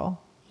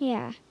coral.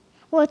 Yeah.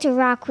 Well, it's a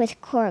rock with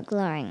coral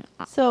glowing.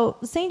 So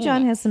St.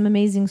 John has some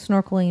amazing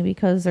snorkeling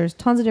because there's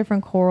tons of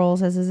different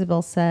corals, as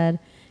Isabel said.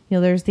 You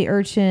know, there's the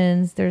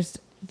urchins. There's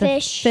the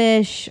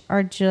fish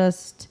are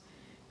just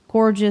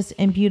gorgeous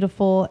and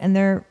beautiful, and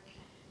they're,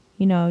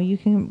 you know, you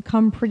can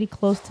come pretty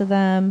close to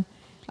them.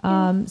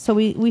 So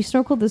we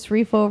snorkeled this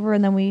reef over,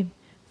 and then we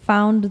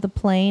found the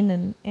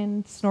plane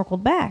and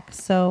snorkeled back.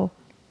 So,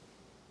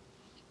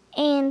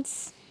 And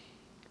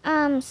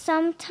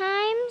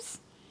sometimes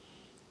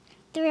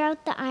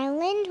throughout the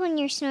island, when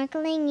you're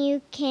snorkeling,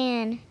 you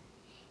can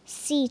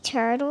see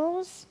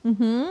turtles.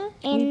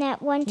 And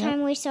that one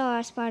time we saw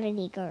a spotted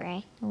eagle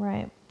ray.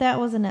 Right. That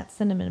wasn't at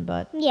Cinnamon,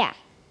 but Yeah.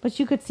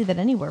 you could see that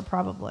anywhere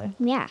probably.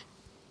 Yeah.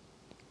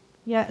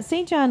 Yeah,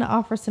 St. John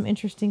offers some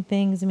interesting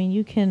things. I mean,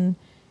 you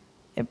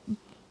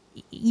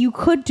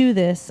could do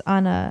this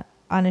on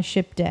a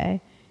ship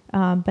day,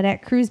 but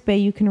at Cruise Bay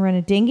you can rent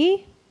a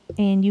dinghy,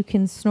 and you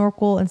can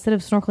snorkel instead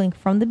of snorkeling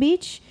from the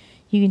beach.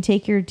 You can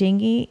take your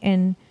dinghy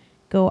and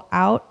go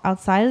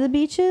outside of the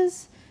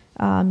beaches,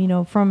 you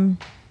know, from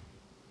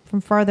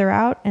farther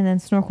out, and then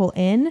snorkel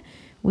in.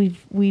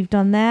 We've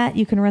done that.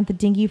 You can rent the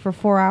dinghy for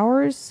 4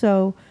 hours,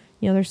 so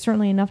you know there's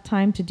certainly enough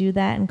time to do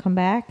that and come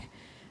back.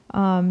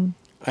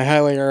 I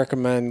highly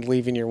recommend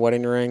leaving your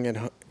wedding ring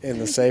in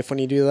the safe when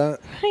you do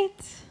that.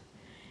 Right.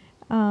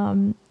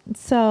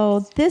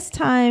 So this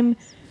time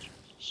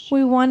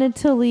we wanted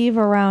to leave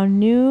around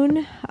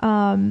noon,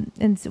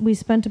 and we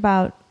spent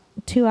about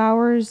 2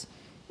 hours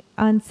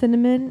on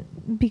Cinnamon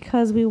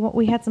because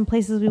we had some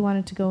places we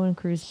wanted to go in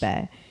Cruise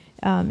Bay.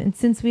 And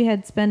since we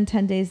had spent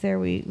 10 days there,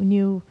 we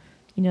knew,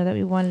 you know, that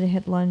we wanted to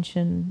hit lunch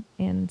and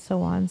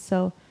so on.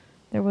 So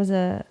there was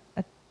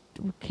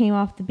we came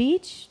off the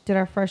beach, did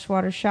our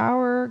freshwater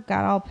shower,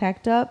 got all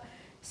packed up,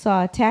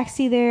 saw a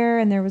taxi there,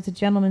 and there was a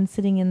gentleman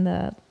sitting in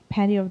the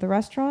patio of the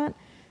restaurant.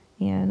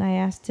 And I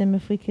asked him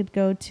if we could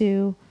go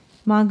to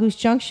Mongoose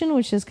Junction,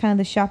 which is kind of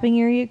the shopping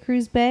area at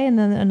Cruise Bay. And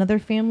then another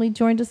family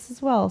joined us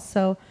as well.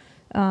 So,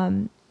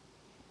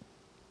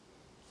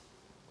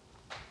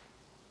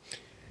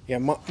 yeah,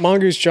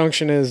 Mongoose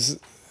Junction is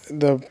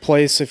the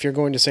place if you're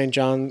going to St.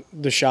 John,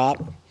 the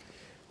shop.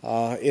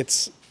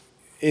 It's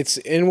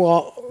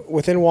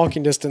within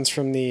walking distance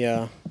from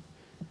the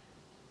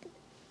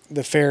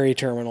ferry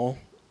terminal,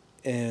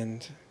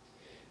 and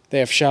they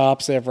have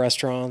shops, they have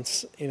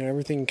restaurants, you know,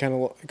 everything you kind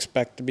of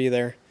expect to be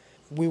there.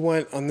 We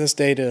went on this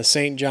day to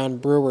St. John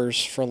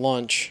Brewers for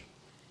lunch.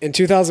 In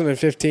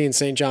 2015,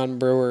 St. John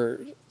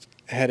Brewer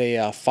had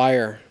a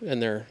fire in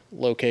their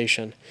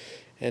location,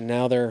 and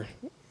now they're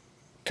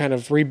kind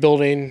of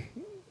rebuilding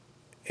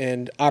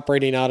and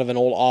operating out of an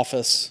old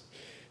office,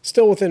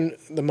 still within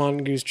the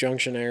Mongoose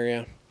Junction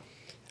area.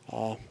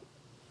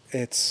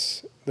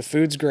 The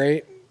food's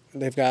great.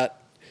 They've got,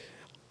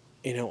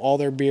 you know, all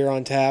their beer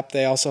on tap.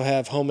 They also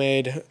have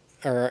homemade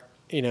or,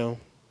 you know,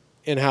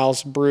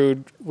 in-house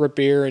brewed root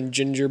beer and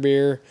ginger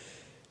beer,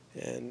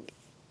 and,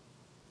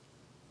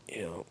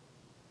 you know,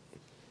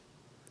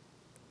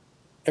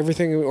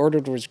 everything we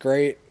ordered was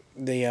great.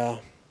 You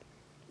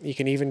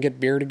can even get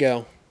beer to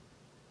go.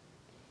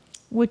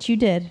 which you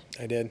did.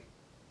 I did.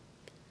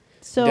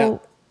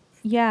 So,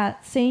 yeah,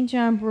 St.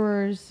 John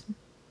Brewer's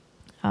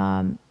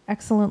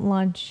excellent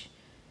lunch.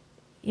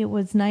 It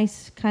was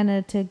nice kind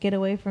of to get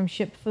away from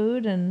ship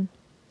food and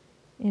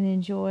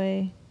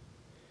enjoy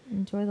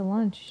the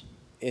lunch.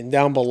 And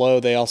down below,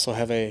 they also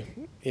have a,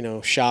 you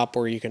know, shop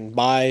where you can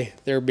buy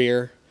their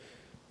beer,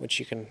 which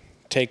you can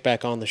take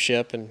back on the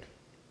ship and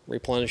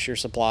replenish your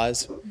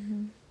supplies.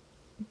 Mm-hmm.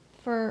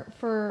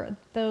 For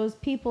those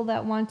people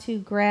that want to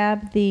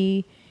grab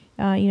the,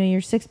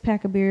 your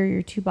 6-pack of beer,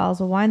 your 2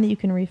 bottles of wine that you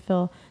can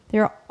refill,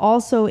 there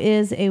also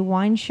is a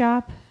wine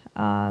shop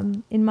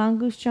in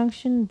Mongoose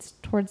Junction. It's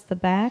towards the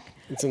back.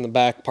 It's in the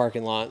back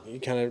parking lot.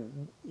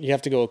 You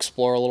have to go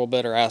explore a little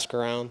bit or ask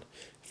around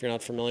if you're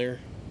not familiar.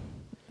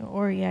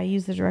 Or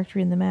use the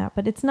directory in the map.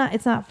 But it's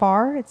not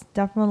far. It's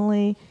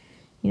definitely,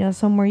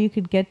 somewhere you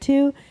could get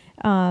to.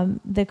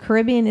 The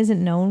Caribbean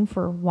isn't known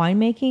for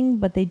winemaking,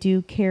 but they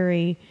do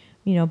carry,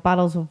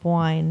 bottles of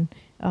wine,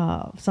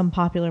 some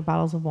popular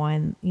bottles of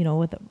wine,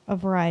 with a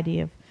variety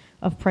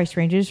of price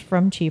ranges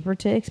from cheaper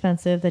to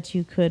expensive that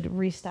you could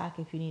restock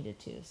if you needed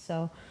to.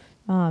 So,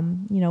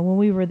 when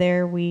we were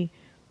there, we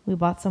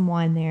bought some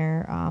wine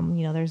there.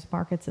 There's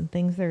markets and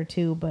things there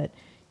too, but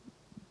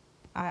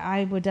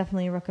I would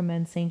definitely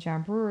recommend St.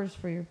 John Brewers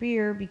for your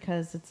beer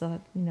because it's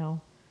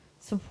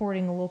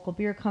supporting a local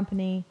beer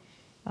company.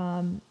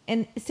 And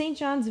St.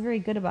 John's very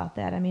good about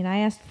that. I mean, I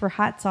asked for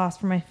hot sauce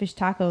for my fish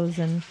tacos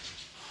and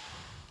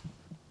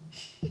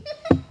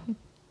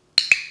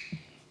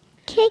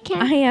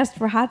I asked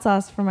for hot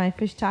sauce for my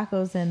fish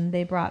tacos and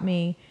they brought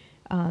me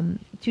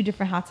 2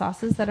 different hot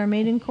sauces that are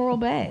made in Coral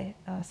Bay,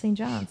 St.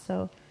 John.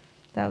 So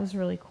that was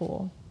really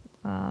cool.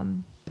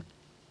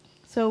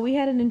 So we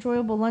had an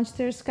enjoyable lunch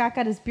there. Scott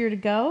got his beer to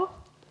go,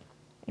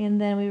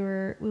 and then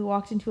we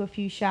walked into a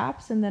few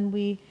shops, and then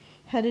we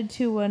headed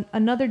to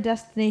another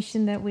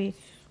destination that we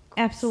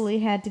absolutely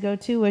had to go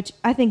to, which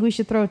I think we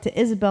should throw it to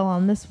Isabel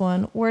on this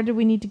one. Where do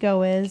we need to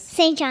go is?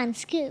 St. John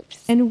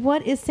Scoops. And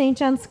what is St.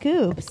 John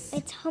Scoops?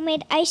 It's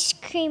homemade ice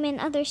cream and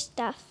other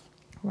stuff.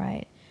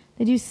 Right.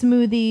 They do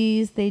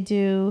smoothies. They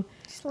do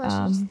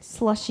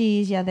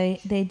Slushies. Yeah,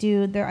 they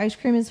do. Their ice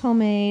cream is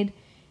homemade.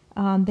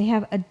 They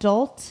have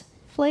adult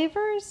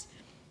flavors.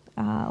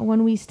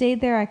 When we stayed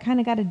there, I kind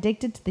of got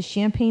addicted to the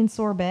champagne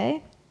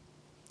sorbet,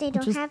 They don't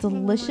which is have it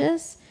anymore.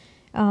 delicious.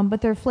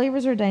 But their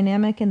flavors are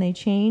dynamic and they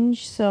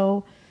change.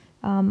 So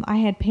I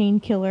had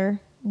painkiller,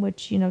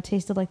 which,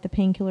 tasted like the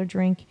painkiller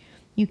drink.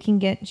 You can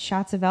get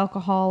shots of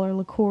alcohol or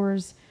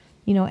liqueurs,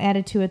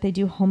 added to it. They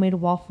do homemade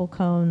waffle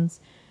cones.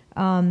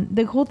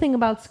 The cool thing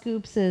about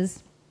Scoops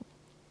is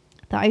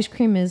the ice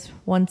cream is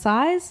one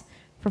size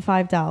for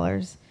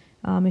 $5.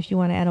 If you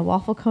want to add a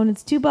waffle cone,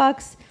 it's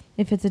 $2.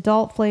 If it's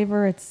adult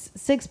flavor, it's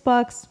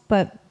 $6.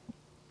 But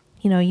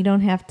you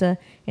don't have to,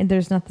 and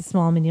there's not the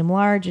small, medium,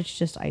 large. It's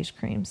just ice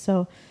cream.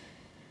 So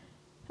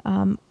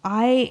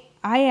I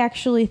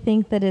actually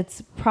think that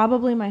it's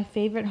probably my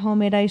favorite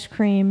homemade ice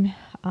cream.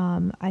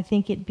 I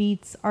think it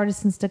beats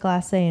Artisans de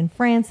Glace in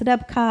France at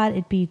Epcot.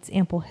 It beats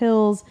Ample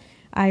Hills.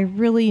 I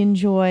really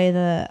enjoy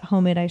the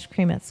homemade ice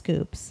cream at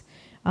Scoops.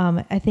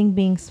 I think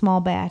being small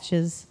batch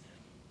is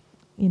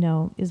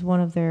one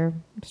of their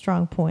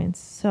strong points.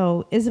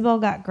 So Isabel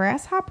got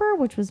Grasshopper,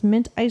 which was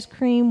mint ice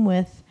cream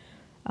with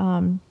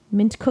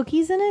mint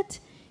cookies in it,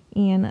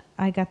 and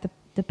I got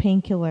the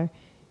painkiller.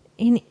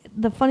 And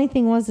the funny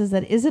thing was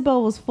that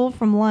Isabel was full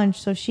from lunch,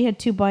 so she had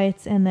 2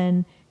 bites, and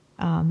then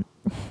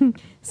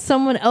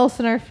someone else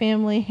in our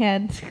family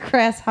had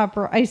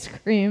Grasshopper ice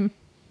cream.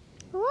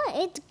 What?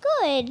 It's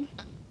good.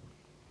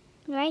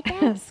 Right,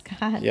 Dad?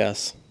 Scott.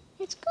 Yes.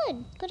 It's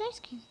good. Good ice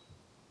cream.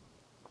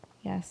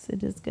 Yes,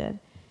 it is good.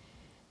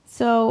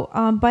 So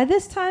by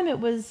this time, it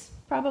was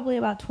probably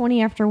about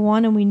 20 after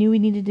 1, and we knew we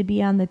needed to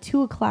be on the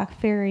 2 o'clock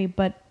ferry,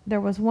 but there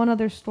was one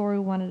other store we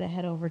wanted to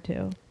head over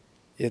to.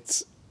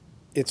 It's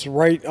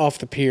right off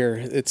the pier.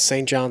 It's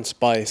St. John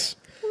Spice.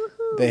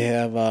 Woohoo. They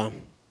have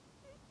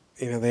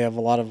they have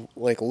a lot of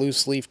like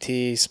loose leaf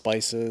tea,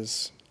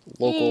 spices,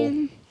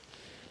 local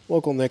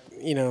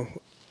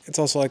it's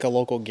also like a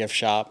local gift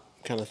shop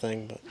kind of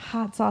thing, but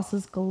Hot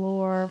sauces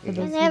galore for those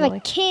And who they have a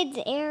like. kids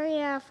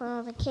area for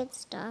all the kids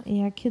stuff.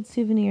 Yeah, kids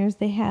souvenirs.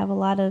 They have a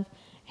lot of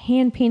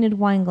hand-painted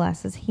wine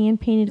glasses,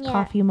 hand-painted Yeah.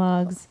 coffee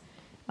mugs.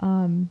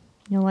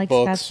 Like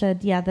Books.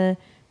 Scott said, the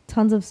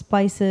tons of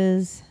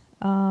spices.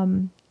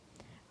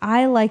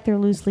 I like their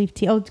loose leaf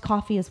tea. Oh,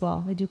 coffee as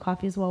well. They do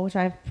coffee as well, which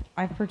I've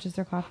purchased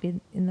their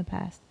coffee in the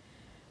past.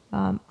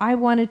 I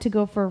wanted to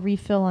go for a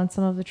refill on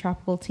some of the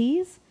tropical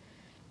teas,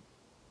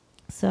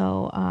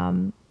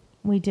 so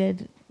we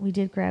did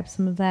grab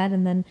some of that,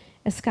 and then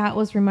Scott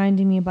was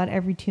reminding me about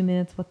every 2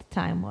 minutes what the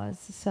time was.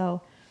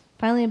 So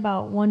finally,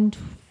 about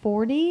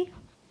 1:40,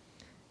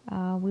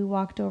 we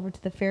walked over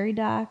to the ferry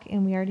dock,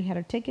 and we already had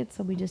our tickets,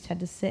 so we just had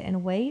to sit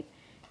and wait.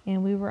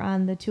 And we were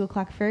on the 2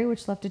 o'clock ferry,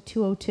 which left at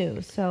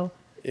 2:02. So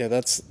yeah,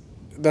 that's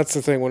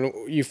the thing. When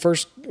we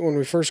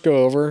first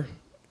go over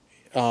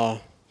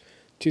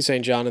to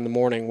St. John in the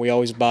morning, we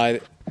always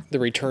buy the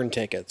return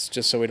tickets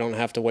just so we don't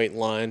have to wait in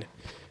line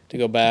to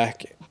go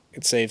back.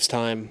 It saves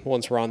time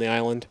once we're on the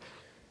island.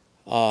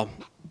 And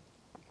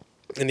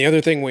the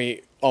other thing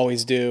we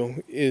always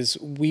do is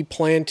we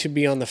plan to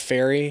be on the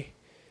ferry,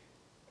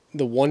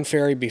 the one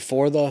ferry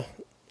before the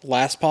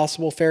last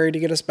possible ferry to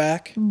get us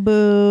back.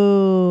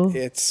 boo.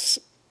 It's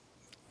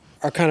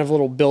our kind of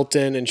little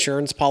built-in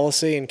insurance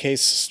policy in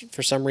case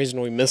for some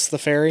reason we miss the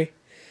ferry.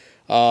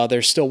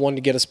 There's still one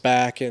to get us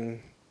back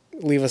and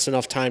leave us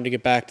enough time to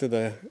get back to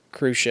the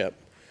cruise ship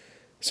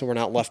so we're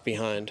not left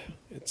behind.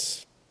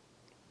 It's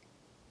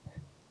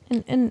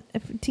And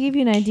to give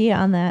you an idea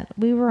on that,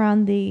 we were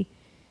on the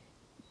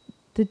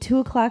 2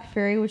 o'clock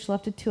ferry, which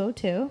left at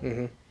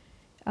 2:02.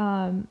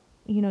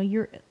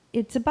 mm-hmm.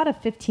 It's about a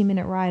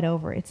 15-minute ride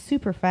over. It's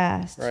super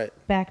fast. Right.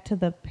 Back to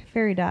the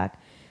ferry dock.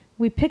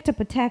 We picked up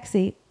a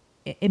taxi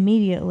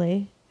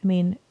immediately. I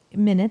mean,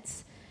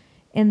 minutes.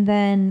 And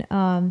then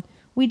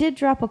we did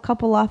drop a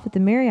couple off at the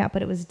Marriott,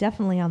 but it was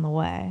definitely on the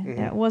way.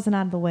 Mm-hmm. It wasn't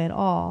out of the way at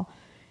all.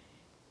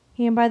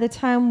 And by the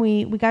time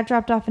we got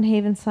dropped off in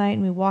Havensight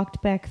and we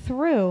walked back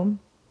through,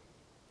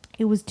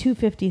 it was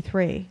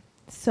 2:53.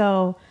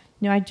 So,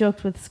 I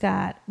joked with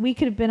Scott, we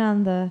could have been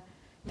on the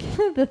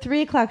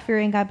 3 o'clock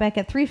ferry and got back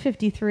at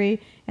 3:53,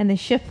 and the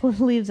ship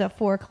leaves at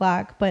 4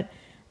 o'clock. But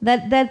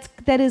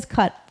that is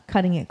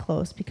cutting it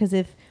close, because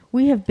if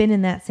we have been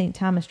in that St.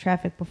 Thomas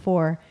traffic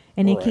before,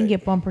 and it can Right.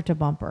 get bumper to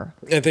bumper.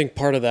 I think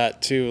part of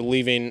that too,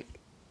 leaving,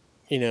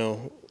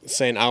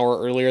 say an hour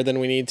earlier than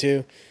we need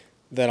to,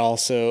 that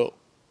also,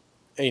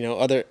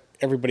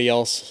 everybody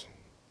else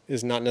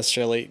is not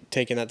necessarily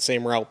taking that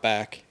same route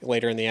back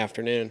later in the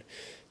afternoon.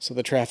 So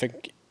the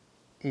traffic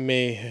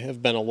may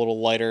have been a little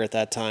lighter at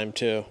that time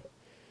too,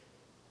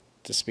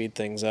 to speed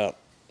things up.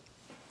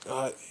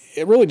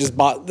 It really just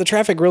the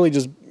traffic really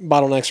just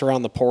bottlenecks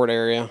around the port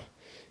area,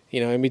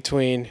 in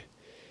between.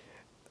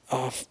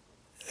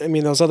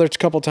 Those other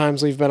couple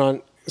times we've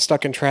been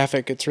stuck in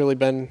traffic, it's really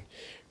been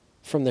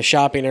from the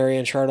shopping area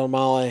in Chardon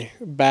Male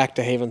back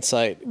to Haven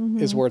Site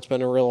is where it's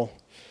been a real,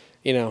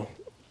 you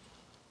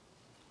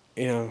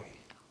know,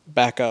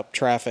 backup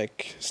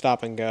traffic,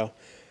 stop and go.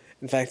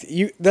 In fact,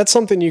 that's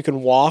something you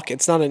can walk.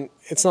 It's not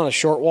a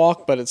short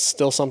walk, but it's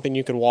still something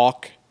you could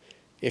walk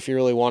if you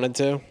really wanted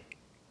to.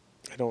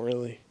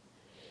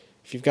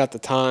 If you've got the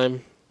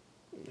time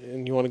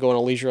and you want to go on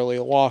a leisurely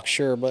walk,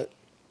 sure, but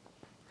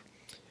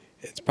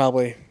it's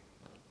probably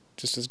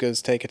just as good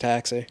as take a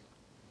taxi.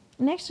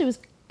 And actually, it was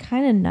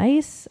kind of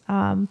nice.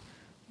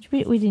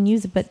 We didn't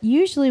use it, but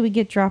usually we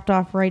get dropped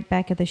off right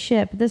back at the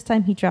ship. This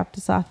time he dropped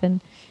us off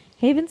in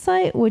Haven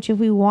Site, which if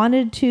we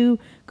wanted to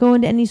go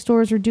into any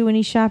stores or do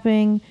any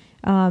shopping,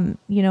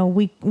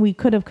 we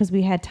could have because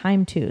we had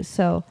time to.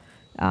 So,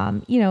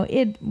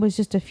 it was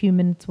just a few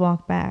minutes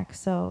walk back.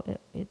 So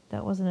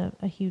that wasn't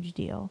a huge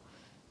deal.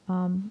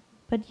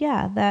 But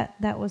yeah,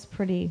 that was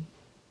pretty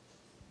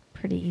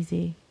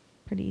easy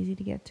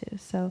to get to.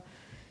 So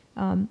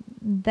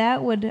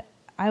that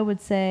I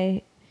would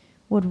say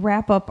would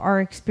wrap up our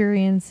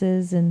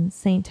experiences in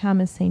St.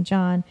 Thomas, St.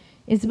 John.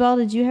 Isabel,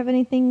 did you have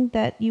anything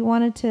that you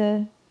wanted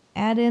to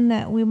add in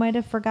that we might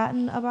have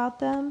forgotten about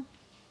them?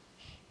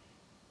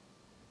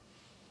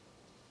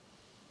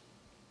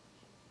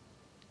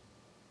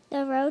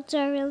 The roads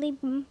are really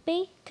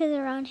bumpy because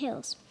they're on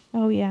hills.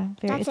 Oh, yeah.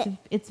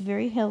 It's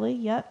very hilly.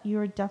 Yep,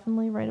 you're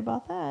definitely right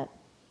about that.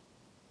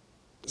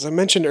 As I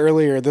mentioned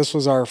earlier, this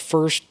was our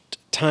first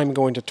time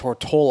going to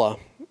Tortola,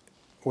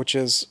 which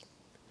is,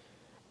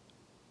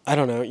 I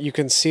don't know, you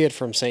can see it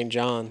from St.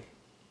 John,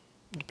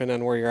 depending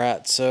on where you're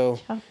at. So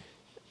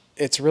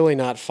It's really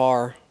not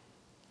far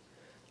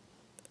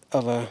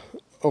of a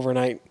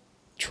overnight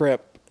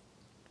trip.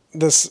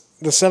 The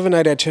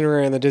 7-night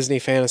itinerary on the Disney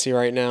Fantasy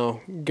right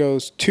now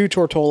goes to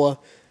Tortola,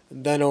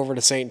 then over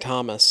to St.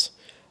 Thomas.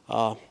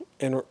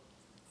 And like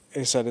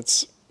I said,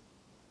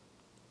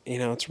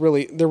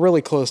 they're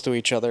really close to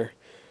each other.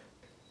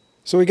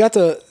 So we got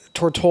to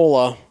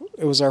Tortola.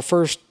 It was our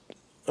first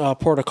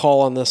port of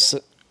call on this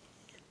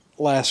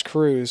last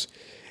cruise,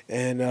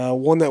 and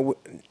one that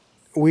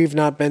we've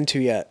not been to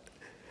yet.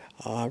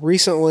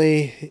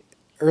 Recently,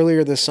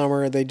 earlier this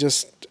summer, they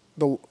just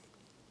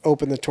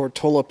opened the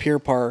Tortola Pier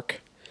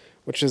Park,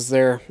 which is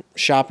their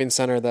shopping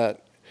center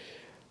that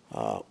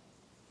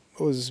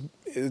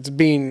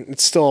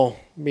it's still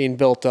being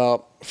built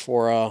up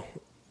for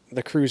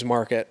the cruise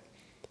market,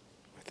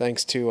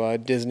 thanks to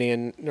Disney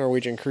and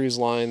Norwegian Cruise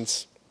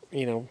Lines,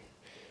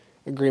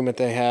 agreement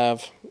they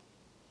have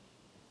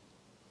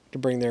to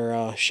bring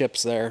their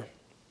ships there.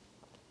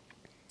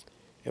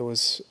 It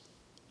was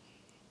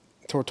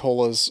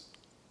Tortola's,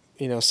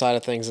 side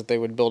of things that they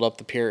would build up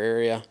the pier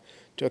area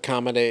to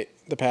accommodate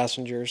the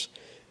passengers.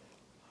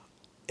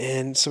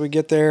 And so we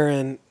get there,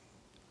 and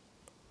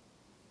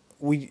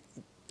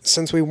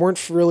since we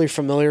weren't really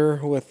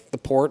familiar with the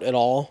port at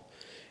all,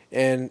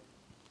 and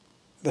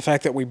the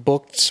fact that we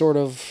booked sort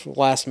of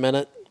last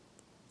minute,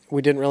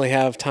 we didn't really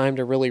have time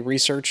to really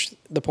research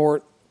the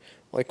port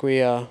like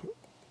we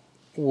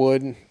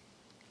would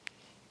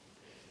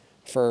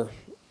for...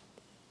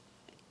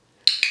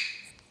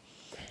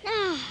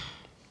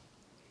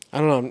 I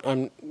don't know.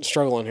 I'm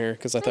struggling here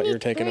because I thought you were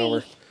taking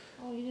over.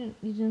 Oh, you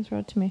didn't throw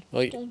it to me.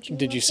 Well,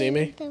 did you see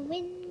me?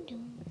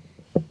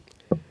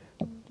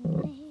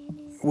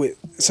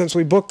 Since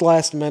we booked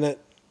last minute,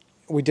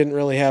 we didn't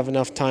really have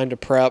enough time to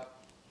prep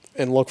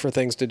and look for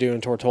things to do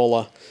in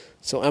Tortola.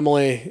 So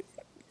Emily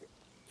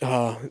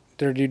did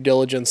her due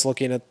diligence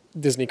looking at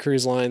Disney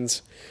Cruise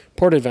Line's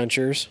port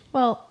adventures.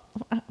 Well,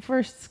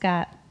 first,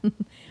 Scott,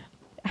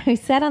 I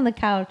sat on the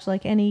couch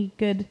like any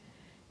good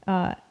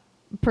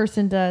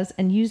person does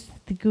and used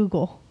the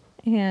Google.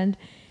 And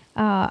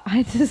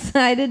I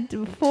decided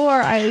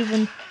before I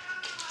even...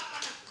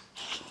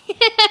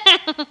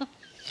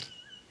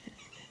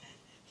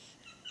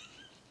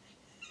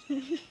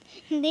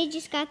 They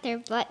just got their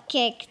butt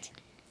kicked.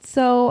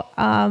 So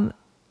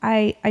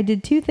I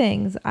did two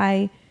things.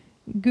 I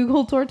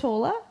Googled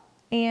Tortola,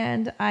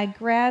 and I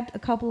grabbed a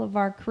couple of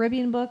our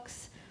Caribbean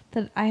books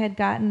that I had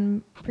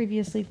gotten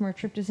previously from our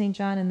trip to St.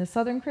 John in the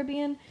Southern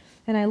Caribbean,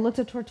 and I looked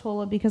at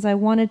Tortola because I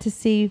wanted to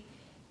see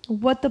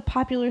what the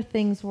popular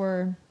things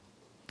were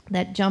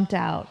that jumped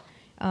out,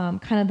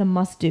 kind of the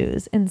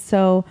must-dos. And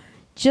so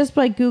just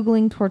by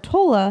Googling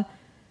Tortola,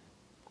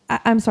 I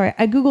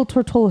Googled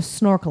Tortola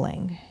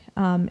snorkeling.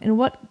 And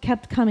what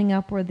kept coming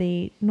up were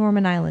the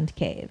Norman Island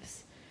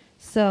caves.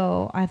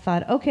 So I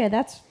thought, okay,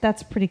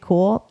 that's pretty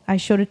cool. I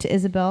showed it to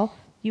Isabel.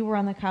 You were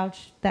on the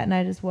couch that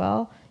night as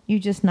well. You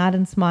just nod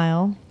and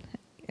smile.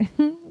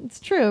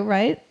 It's true,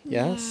 right?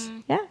 Yes.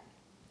 Yeah.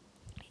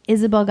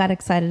 Isabel got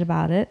excited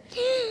about it.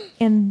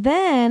 And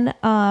then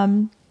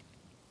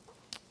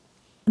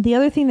the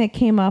other thing that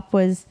came up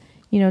was,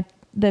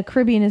 the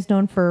Caribbean is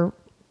known for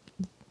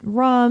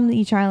rum.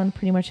 Each island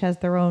pretty much has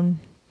their own,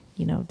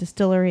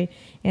 distillery.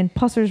 And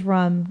Pusser's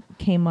Rum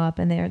came up,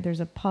 and there's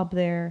a pub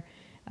there.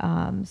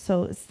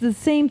 So it's the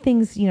same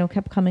things,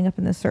 kept coming up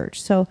in the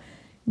search. So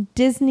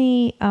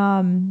Disney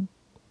had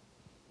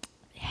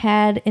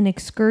an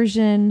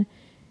excursion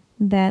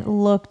that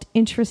looked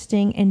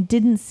interesting and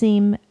didn't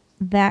seem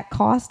that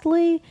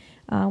costly,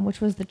 which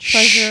was the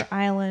Treasure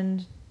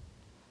Island.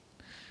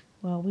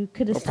 Well, we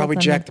could have We'll probably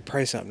jack the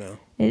price up now.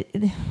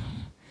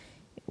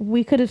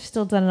 We could have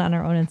still done it on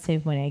our own and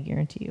saved money, I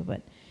guarantee you.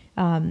 But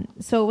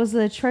so it was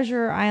the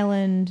Treasure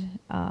Island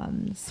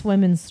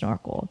swim and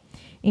snorkel.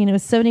 And it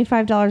was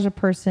 $75 a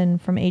person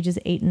from ages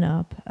 8 and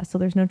up. So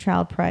there's no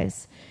child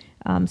price.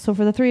 So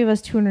for the three of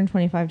us,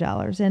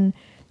 $225. And,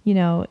 you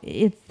know,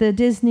 it's the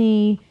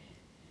Disney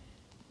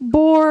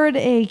board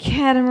a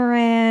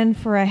catamaran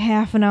for a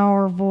half an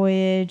hour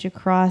voyage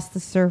across the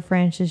Sir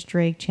Francis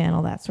Drake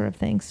Channel, that sort of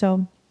thing.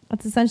 So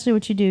that's essentially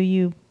what you do.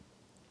 You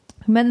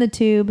mend the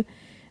tube.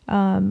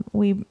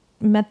 We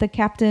met the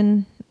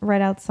captain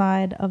right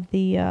outside of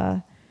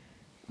the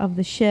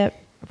ship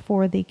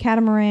for the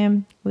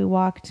catamaran. We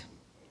walked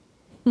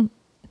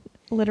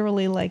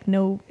literally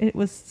it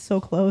was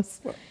so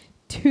close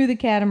to the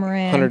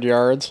catamaran. 100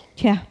 yards.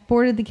 Yeah,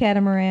 boarded the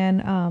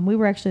catamaran. We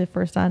were actually the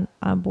first on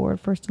board,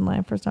 first in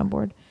line, first on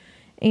board.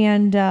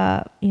 And,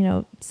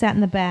 sat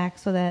in the back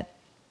so that,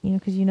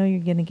 because you're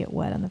going to get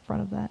wet on the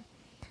front of that.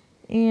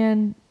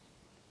 And,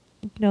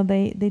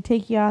 they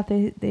take you out,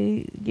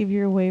 they give you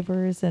your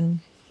waivers and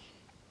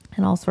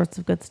all sorts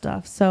of good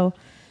stuff. So,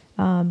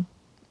 so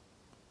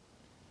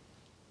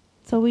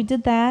we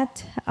did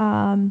that.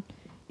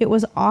 It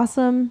was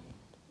awesome.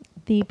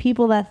 The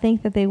people that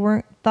thought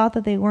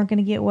that they weren't going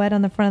to get wet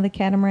on the front of the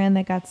catamaran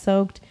that got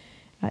soaked,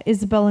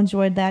 Isabel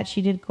enjoyed that.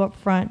 She did go up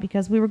front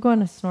because we were going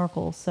to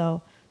snorkel,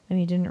 so it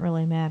didn't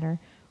really matter.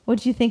 What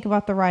did you think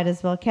about the ride,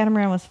 Isabel?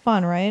 Catamaran was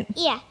fun, right?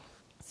 Yeah.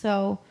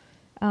 So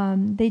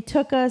they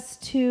took us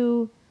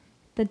to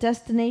the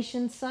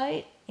destination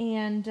site,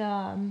 and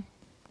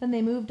then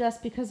they moved us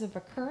because of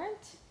a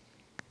current.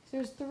 So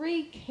there's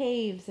 3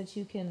 caves that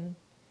you can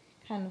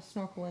kind of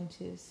snorkel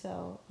into.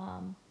 So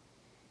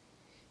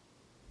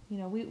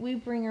we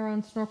bring our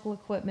own snorkel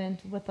equipment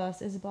with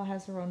us. Isabel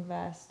has her own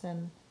vest.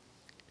 And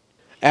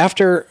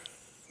after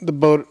the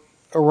boat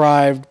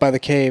arrived by the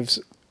caves,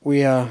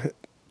 we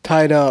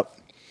tied up.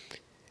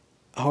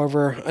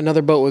 However,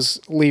 another boat was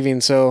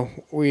leaving, so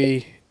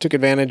we took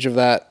advantage of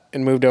that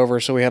and moved over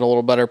so we had a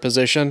little better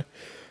position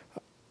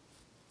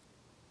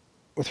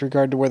with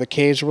regard to where the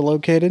caves were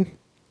located.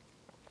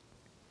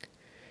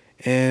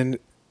 And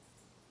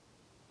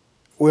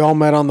we all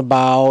met on the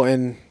bow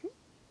and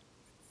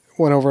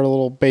went over the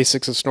little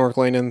basics of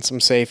snorkeling and some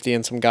safety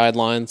and some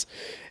guidelines.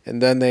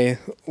 And then they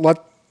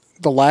let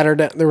the ladder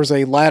down. There was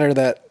a ladder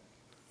that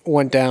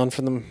went down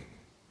from the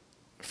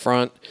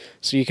front,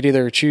 so you could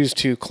either choose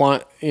to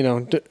climb,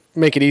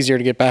 make it easier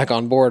to get back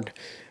on board.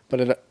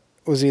 But it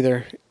was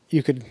either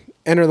you could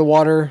enter the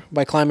water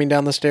by climbing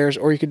down the stairs,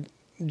 or you could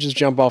just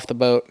jump off the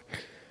boat.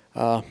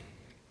 They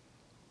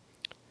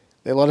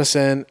let us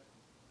in,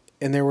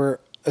 and there were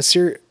a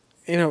 2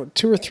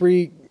 or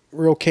 3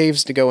 real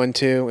caves to go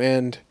into,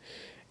 and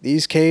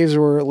these caves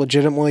were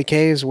legitimately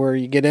caves where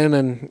you get in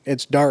and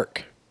it's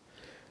dark.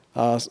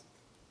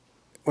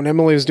 When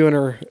Emily was doing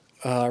her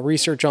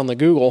research on the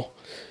Google,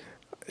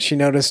 she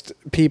noticed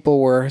people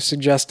were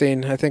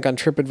suggesting, I think on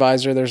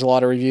TripAdvisor, there's a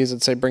lot of reviews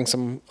that say bring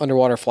some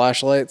underwater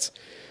flashlights.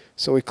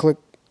 So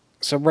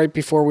so right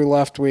before we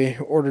left, we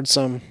ordered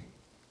some,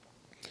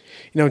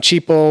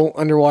 cheapo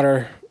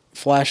underwater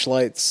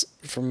flashlights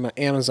from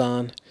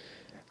Amazon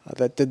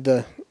that did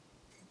a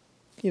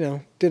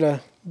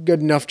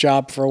good enough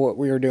job for what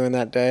we were doing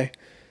that day.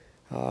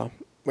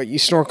 But you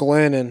snorkel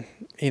in and,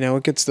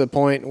 it gets to the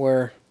point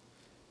where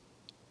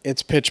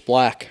it's pitch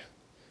black.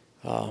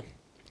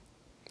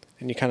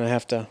 And you kind of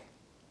have to,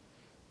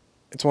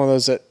 it's one of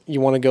those that you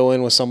want to go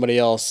in with somebody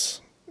else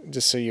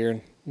just so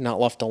you're not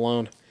left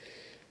alone.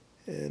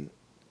 And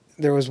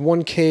there was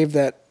one cave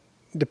that,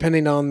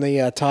 depending on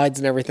the tides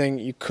and everything,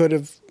 you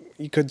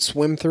could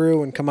swim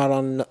through and come out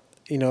on,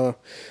 the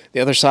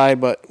other side.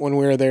 But when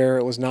we were there,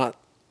 it was not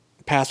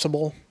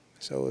passable.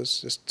 So it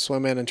was just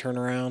swim in and turn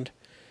around.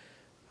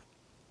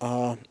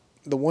 The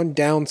one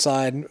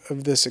downside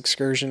of this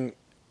excursion,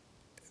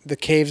 the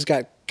caves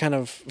got kind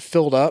of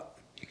filled up.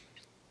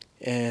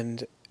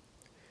 And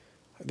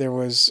there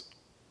was,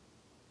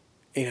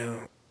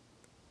 too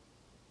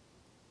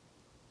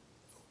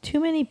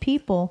many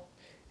people.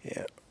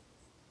 Yeah.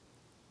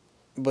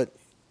 But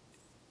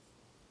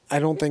I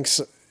don't think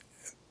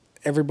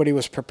everybody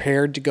was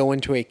prepared to go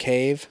into a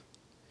cave.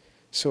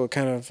 So it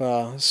kind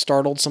of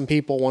startled some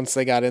people once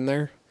they got in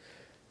there.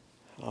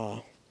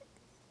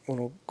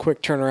 Little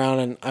quick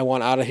turnaround and I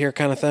want out of here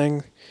kind of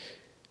thing.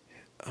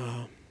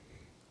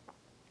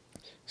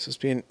 So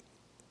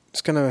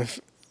it's kind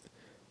of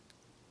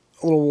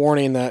a little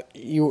warning that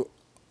you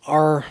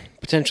are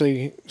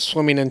potentially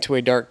swimming into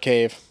a dark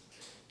cave.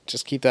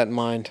 Just keep that in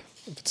mind.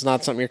 If it's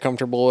not something you're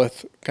comfortable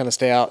with, kind of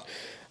stay out.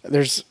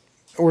 There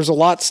was a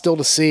lot still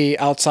to see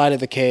outside of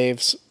the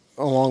caves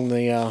along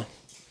the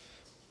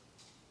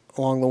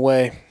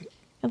way.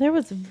 There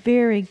was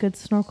very good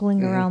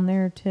snorkeling around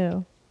there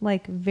too.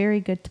 Like very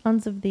good.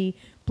 Tons of the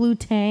blue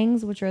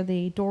tangs, which are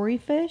the dory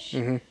fish.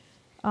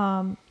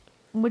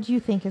 What do you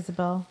think,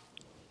 Isabel?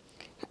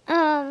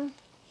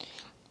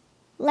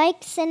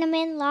 like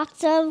cinnamon,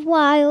 lots of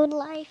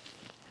wildlife,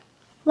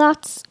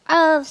 lots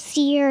of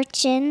sea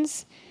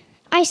urchins.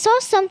 I saw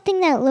something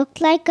that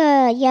looked like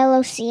a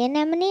yellow sea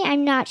anemone.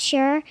 I'm not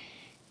sure.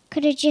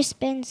 Could have just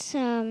been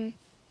something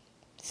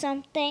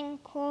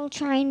cool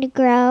trying to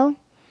grow.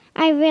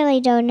 I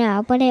really don't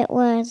know, but it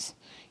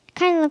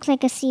kind of looked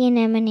like a sea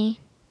anemone.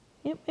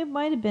 It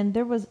might have been.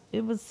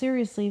 It was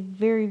seriously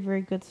very,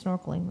 very good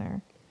snorkeling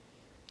there.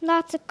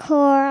 Lots of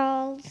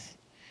corals.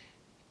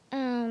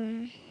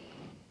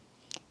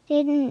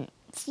 Didn't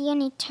see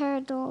any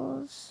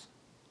turtles.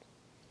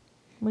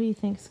 What do you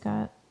think,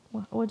 Scott?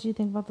 What do you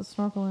think about the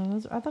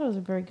snorkeling? I thought it was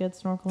a very good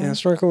snorkeling. Yeah,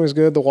 snorkeling was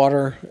good. The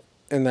water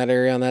in that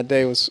area on that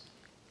day was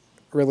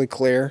really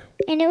clear.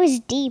 And it was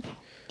deep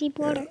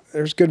water. Yeah,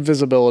 there's good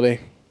visibility.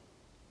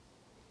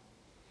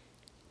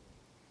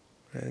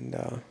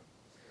 And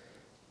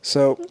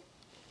so,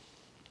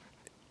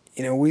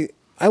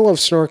 I love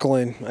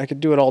snorkeling. I could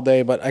do it all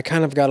day, but I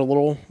kind of got a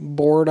little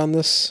bored on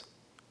this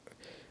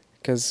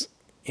because,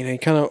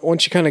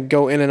 once you kind of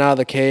go in and out of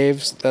the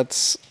caves,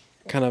 that's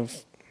kind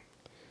of...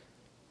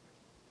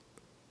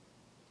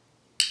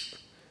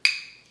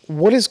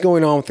 What is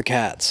going on with the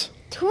cats?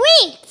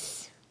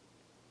 Tweets!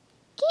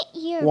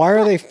 Get your... Why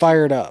are they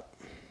fired up?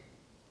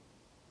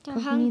 They're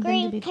 'Cause we need them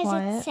hungry to be because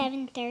quiet. it's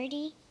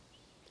 7:30.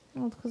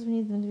 Well, it's because we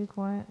need them to be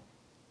quiet.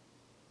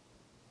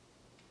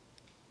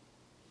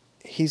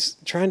 He's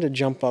trying to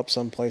jump up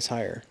someplace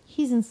higher.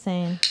 He's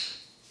insane.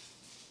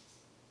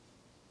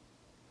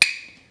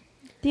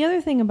 The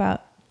other thing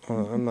about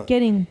I'm not...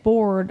 getting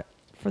bored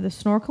for the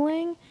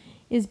snorkeling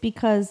is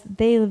because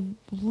they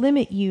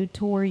limit you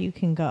to where you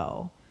can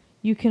go.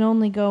 You can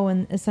only go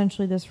in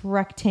essentially this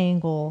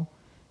rectangle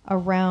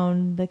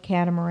around the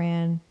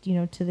catamaran,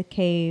 to the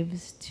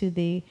caves, to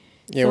the...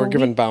 Yeah, we're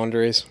given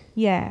boundaries.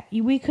 Yeah,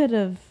 we could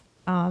have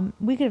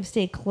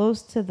stayed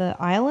close to the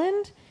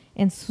island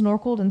and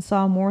snorkeled and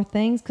saw more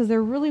things because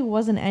there really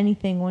wasn't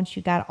anything once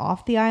you got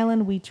off the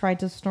island. We tried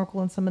to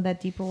snorkel in some of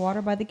that deeper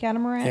water by the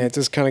catamaran. Yeah, it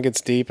just kind of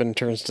gets deep and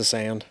turns to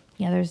sand.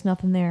 Yeah, there's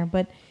nothing there.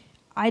 But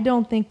I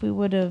don't think we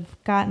would have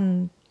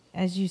gotten,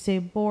 as you say,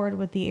 bored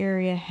with the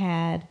area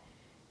had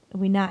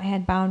we not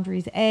had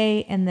boundaries,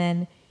 and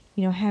then,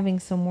 having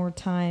some more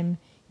time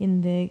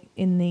in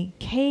the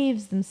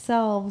caves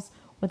themselves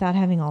without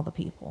having all the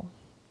people.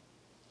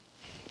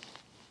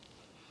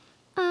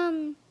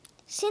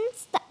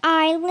 Since the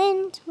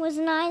island was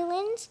an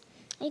island,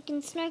 you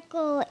can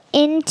snorkel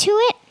into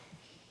it.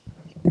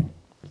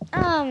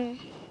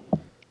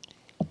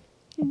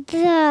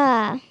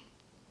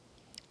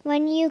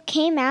 When you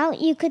came out,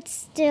 you could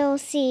still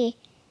see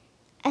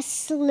a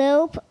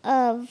slope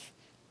of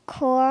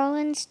coral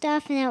and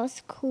stuff, and that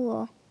was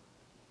cool.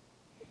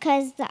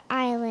 Because the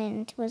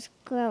island was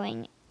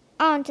growing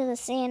onto the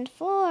sand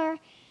floor,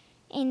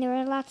 and there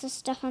were lots of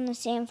stuff on the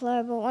sand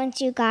floor, but once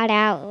you got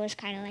out, it was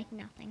kind of like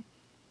nothing.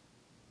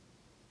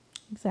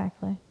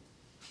 Exactly.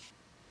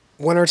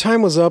 When our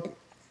time was up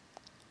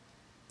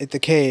at the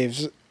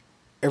caves,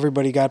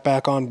 everybody got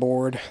back on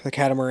board the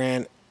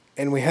catamaran,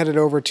 and we headed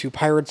over to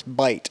Pirate's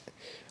Bite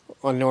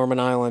on Norman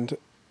Island.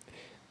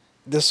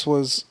 This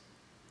was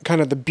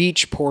kind of the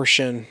beach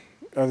portion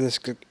of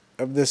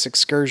this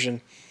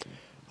excursion.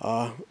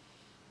 We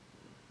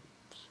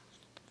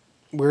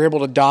were able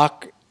to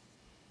dock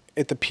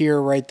at the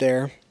pier right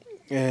there,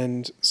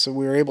 and so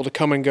we were able to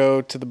come and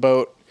go to the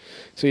boat,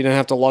 so you didn't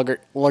have to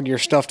lug your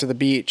stuff to the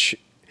beach.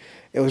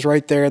 It was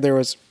right there. There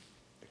was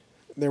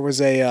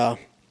a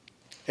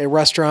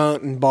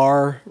restaurant and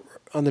bar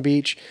on the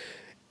beach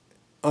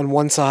on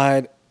one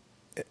side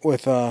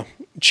with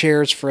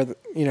chairs for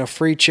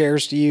free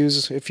chairs to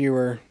use if you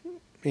were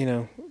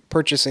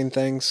purchasing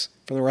things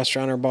from the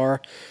restaurant or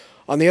bar.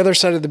 On the other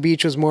side of the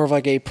beach was more of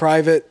like a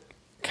private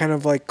kind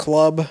of like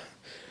club.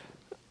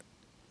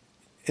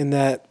 In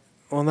that,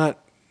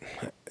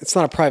 it's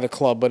not a private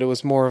club, but it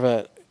was more of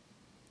a,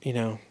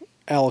 a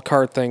la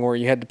carte thing where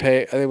you had to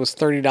pay. It was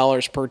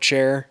 $30 per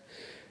chair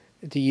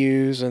to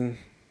use, and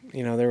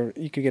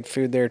you could get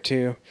food there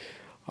too.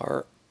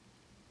 Our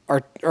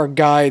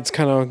guides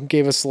kind of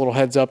gave us a little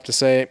heads up to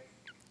say,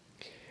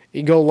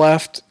 you go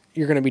left,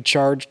 you're going to be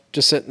charged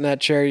to sit in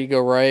that chair. You go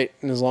right,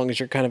 and as long as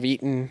you're kind of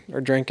eating or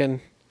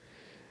drinking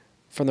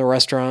from the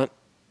restaurant,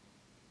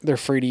 they're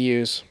free to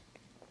use.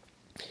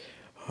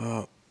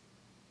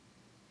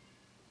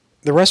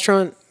 The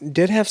restaurant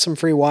did have some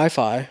free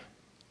Wi-Fi,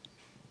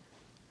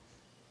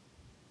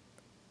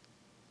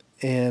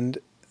 and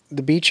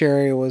the beach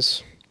area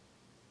was,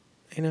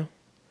 it's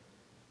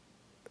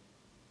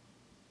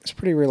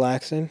pretty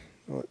relaxing.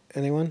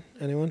 Anyone?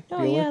 Oh,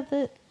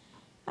 Bueller?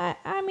 yeah.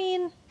 I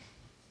mean,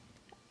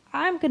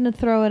 I'm gonna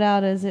throw it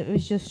out as it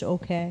was just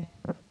okay.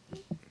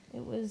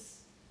 It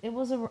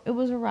was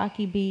a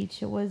rocky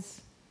beach. It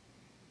was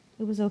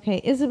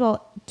okay.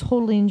 Isabel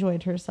totally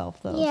enjoyed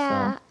herself though.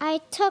 Yeah, So.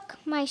 I took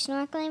my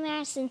snorkeling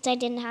mask since I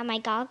didn't have my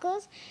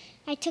goggles.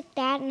 I took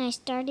that and I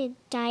started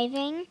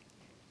diving.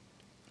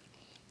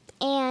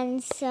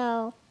 And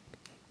so,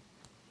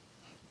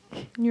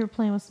 You were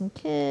playing with some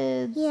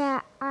kids.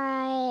 yeah,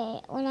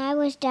 when I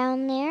was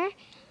down there,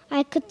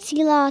 I could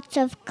see lots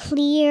of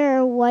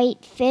clear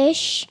white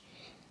fish.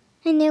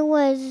 And there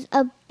was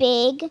a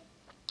big,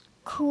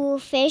 cool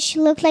fish.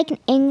 Looked like an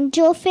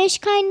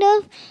angelfish, kind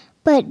of,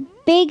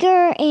 but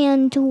bigger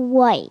and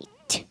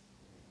white.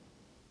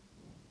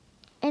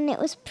 And it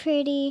was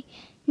pretty.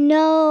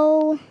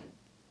 No,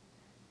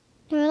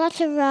 there were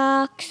lots of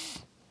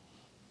rocks.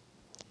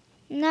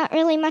 Not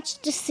really much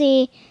to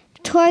see.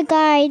 Tour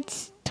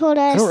guides told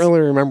us. I don't really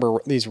remember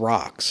these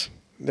rocks.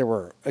 There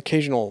were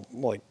occasional,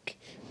 like,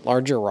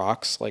 larger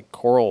rocks, like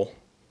coral,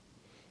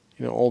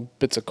 old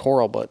bits of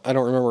coral, but I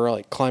don't remember,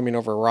 like, climbing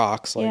over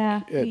rocks, like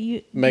at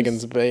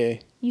Megan's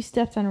Bay. You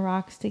stepped on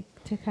rocks to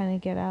kind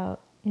of get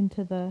out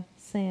into the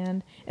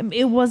sand.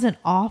 It wasn't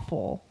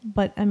awful,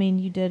 but, I mean,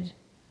 you did.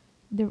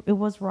 It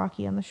was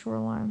rocky on the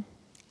shoreline.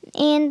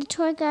 And the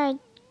tour guide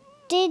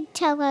did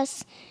tell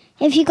us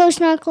if you go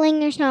snorkeling,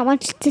 there's not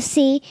much to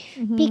see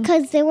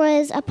because there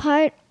was a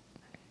part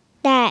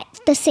that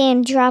the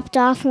sand dropped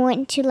off and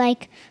went to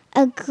like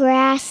a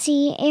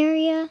grassy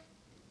area.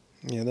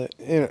 Yeah,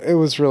 it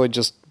was really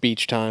just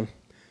beach time.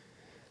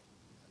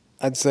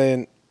 I'd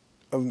say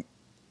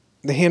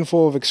the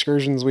handful of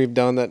excursions we've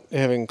done that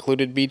have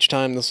included beach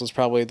time, this was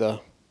probably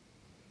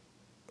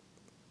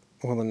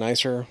one of the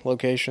nicer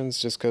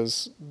locations just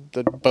because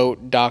the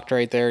boat docked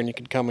right there and you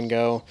could come and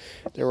go.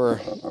 There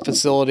were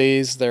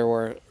facilities, there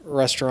were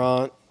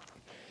restaurant.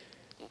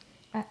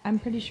 I'm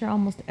pretty sure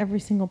almost every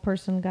single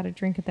person got a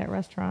drink at that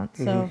restaurant.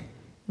 So,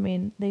 I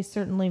mean, they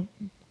certainly,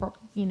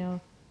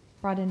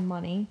 brought in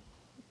money,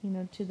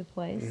 to the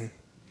place.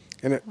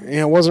 And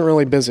it wasn't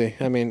really busy.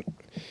 I mean,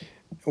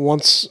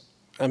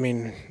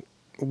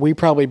 we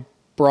probably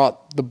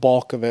brought the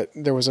bulk of it.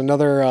 There was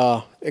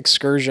another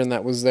excursion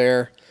that was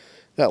there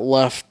that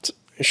left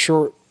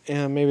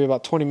maybe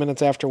about 20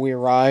 minutes after we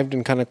arrived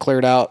and kind of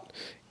cleared out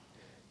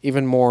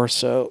even more.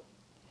 So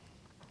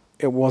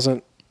it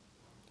wasn't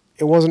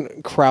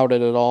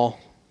crowded at all.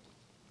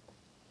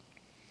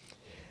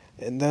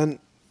 And then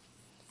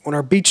when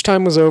our beach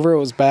time was over, it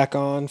was back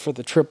on for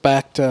the trip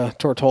back to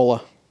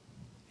Tortola.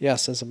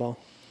 Yes, Isabel.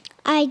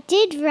 I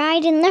did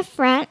ride in the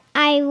front.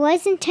 I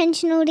was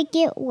intentional to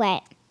get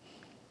wet.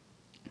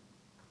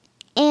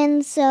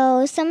 And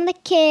so some of the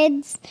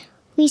kids,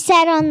 we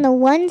sat on the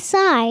one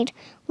side.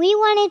 We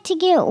wanted to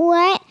get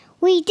wet.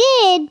 We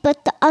did,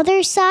 but the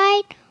other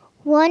side,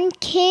 one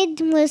kid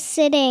was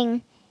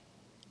sitting.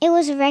 It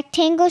was a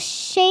rectangle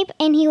shape,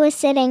 and he was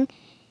sitting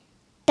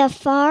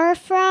far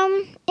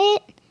from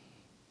it.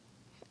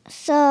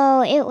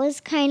 So it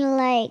was kind of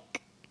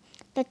like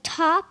the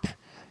top,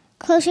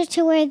 closer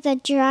to where the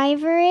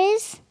driver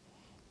is.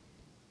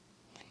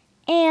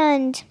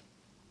 And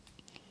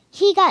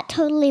he got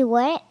totally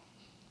wet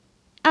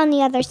on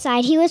the other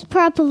side. He was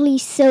probably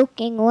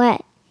soaking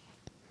wet.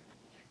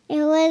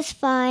 It was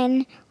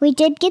fun. We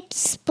did get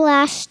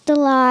splashed a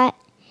lot.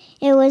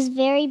 It was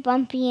very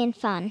bumpy and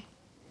fun.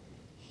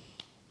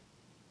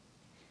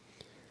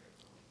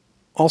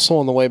 Also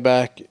on the way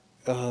back,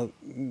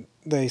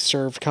 they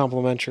served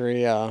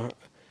complimentary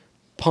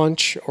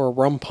punch or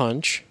rum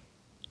punch.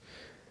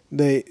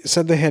 They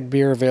said they had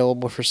beer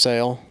available for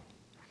sale,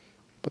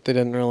 but they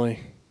didn't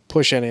really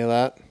push any of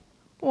that.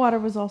 Water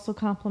was also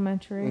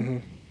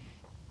complimentary.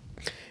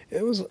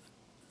 It was,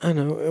 I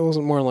don't know, it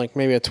wasn't more like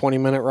maybe a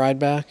 20-minute ride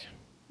back.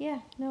 Yeah,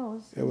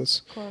 no, it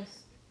was close.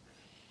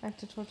 Back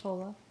to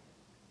Tortola.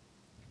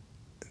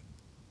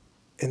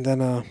 And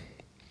then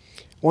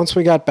once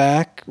we got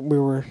back, we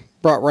were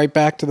brought right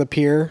back to the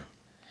pier,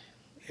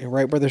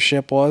 right where the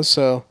ship was.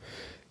 So,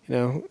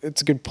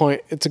 it's a good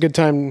point. It's a good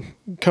time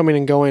coming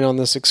and going on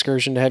this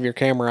excursion to have your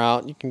camera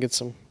out. You can get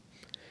some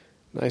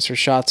nicer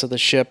shots of the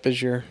ship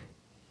as you're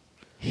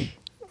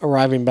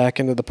arriving back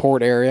into the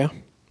port area.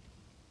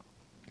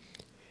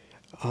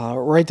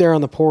 Right there on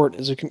the port,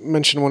 as you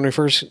mentioned when we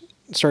first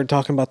started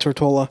talking about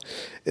Tortola,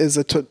 is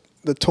the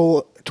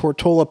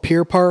Tortola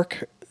Pier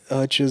Park,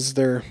 which is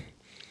their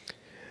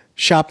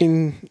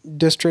shopping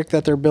district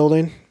that they're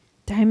building.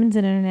 Diamonds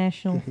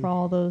International for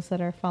all those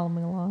that are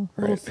following along.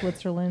 Right. Little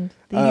Switzerland,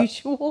 the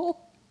usual.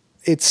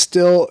 It's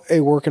still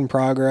a work in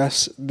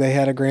progress. They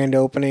had a grand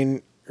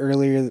opening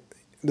earlier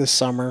this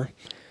summer.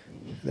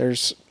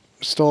 There's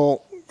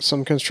still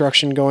some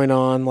construction going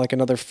on, like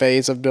another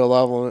phase of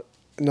development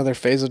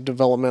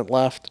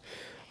left.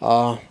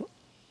 I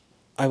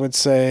would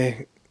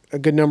say a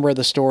good number of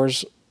the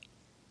stores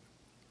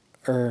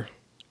or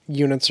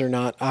units are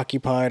not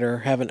occupied or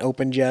haven't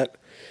opened yet.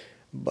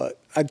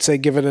 But I'd say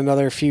give it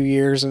another few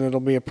years and it'll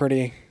be a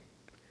pretty,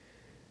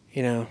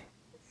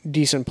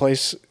 decent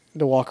place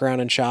to walk around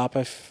and shop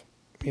if,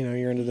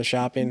 you're into the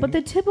shopping. But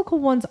the typical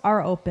ones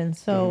are open.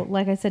 So,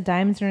 like I said,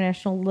 Diamonds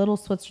International, Little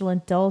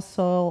Switzerland, Del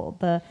Sol,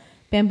 the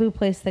bamboo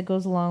place that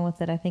goes along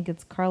with it. I think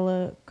it's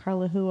Carla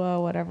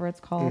Hua, whatever it's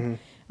called.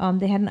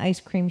 They had an ice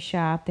cream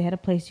shop. They had a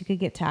place you could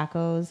get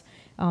tacos.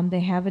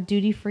 They have a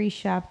duty-free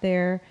shop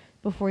there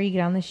before you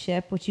get on the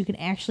ship, which you can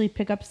actually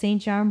pick up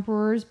St. John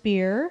Brewer's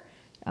beer.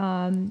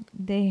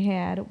 They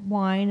had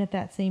wine at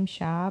that same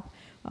shop.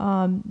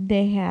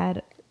 They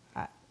had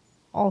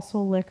also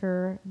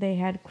liquor. They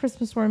had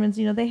Christmas ornaments.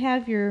 They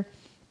have your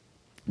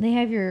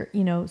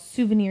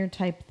souvenir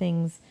type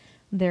things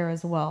there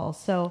as well.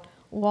 So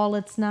while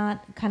it's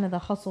not kind of the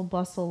hustle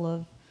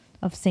bustle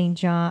of St.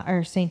 John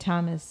or St.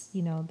 Thomas,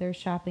 their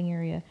shopping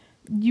area,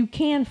 you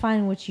can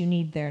find what you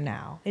need there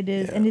now. It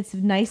is, and it's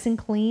nice and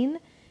clean.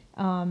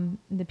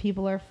 The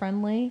people are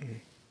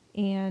friendly,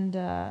 and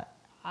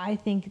I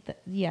think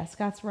that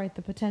Scott's right.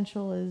 The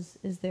potential is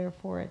there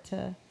for it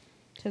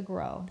to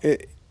grow.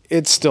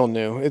 It's still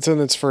new. It's in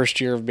its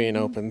first year of being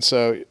open,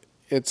 so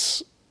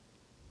it's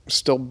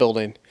still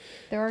building.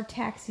 There are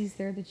taxis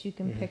there that you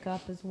can pick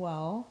up as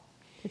well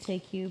to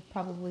take you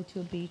probably to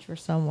a beach or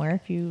somewhere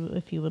if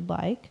you would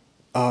like.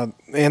 And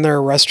there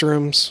are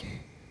restrooms.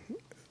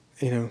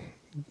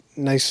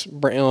 Nice.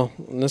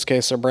 In this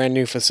case, they're brand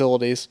new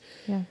facilities.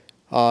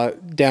 Yeah.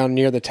 Down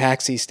near the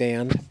taxi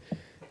stand,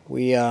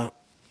 we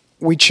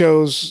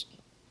chose.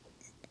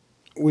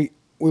 We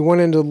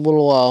went into a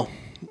little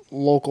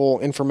local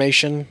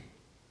information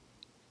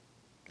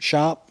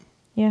shop.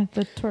 Yeah,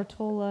 the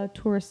Tortola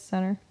Tourist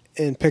Center.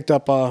 And picked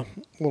up a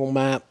little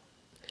map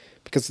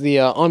because the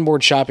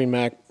onboard shopping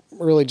map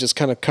really just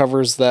kind of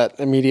covers that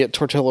immediate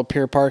Tortola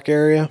Pier Park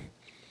area.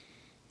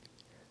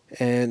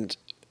 And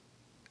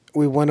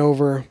we went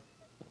over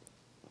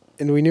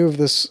and we knew of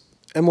this.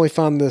 Emily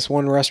found this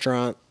one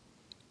restaurant,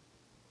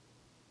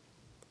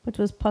 which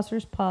was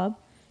Pusser's Pub,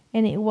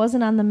 and it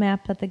wasn't on the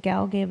map that the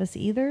gal gave us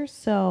either.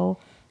 So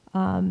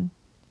I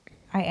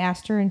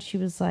asked her, and she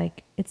was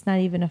like, "It's not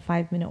even a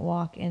 5-minute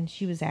walk," and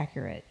she was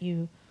accurate.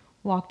 You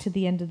walk to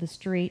the end of the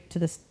street to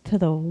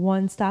the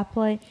one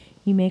stoplight,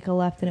 you make a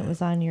left, and it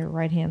was on your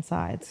right hand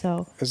side.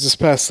 So it's just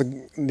past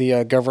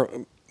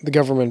the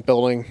government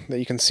building that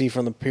you can see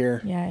from the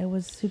pier. Yeah, it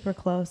was super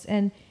close,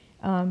 and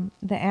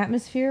the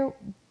atmosphere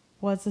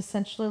was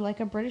essentially like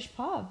a British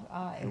pub.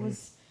 It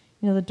was,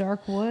 the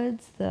dark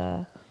woods.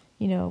 We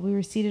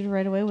were seated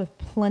right away with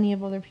plenty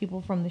of other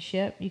people from the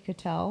ship. You could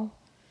tell.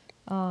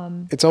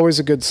 It's always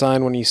a good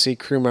sign when you see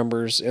crew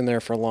members in there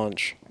for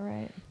lunch.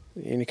 Right.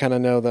 And you kind of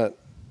know that,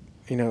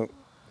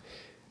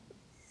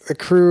 the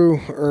crew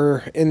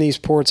are in these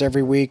ports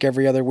every week,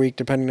 every other week,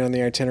 depending on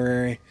the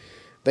itinerary.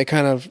 They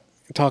kind of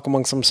talk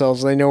amongst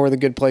themselves. They know where the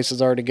good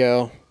places are to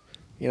go,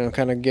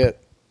 kind of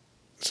get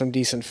some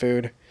decent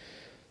food.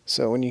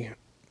 So when you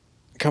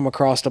come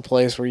across a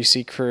place where you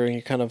see crew,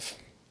 you kind of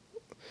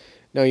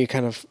know you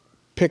kind of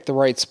pick the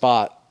right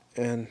spot.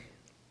 And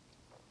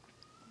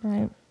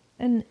right.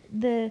 And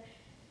the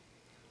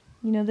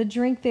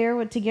drink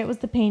there to get was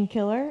the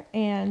painkiller,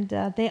 and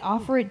they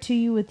offer it to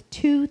you with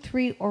 2,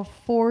 3, or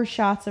 4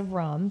 shots of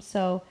rum.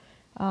 So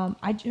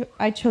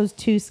I chose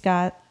 2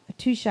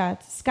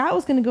 shots. Scott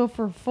was going to go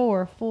for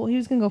 4 full. He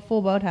was going to go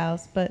full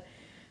boathouse, but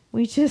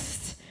we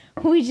just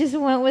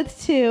went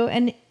with 2,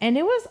 and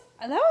that was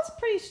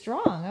pretty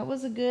strong. That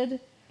was a good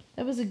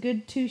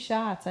 2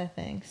 shots, I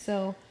think.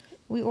 So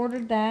we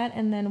ordered that,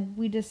 and then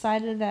we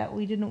decided that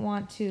we didn't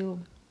want to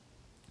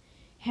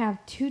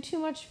have too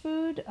much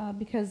food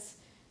because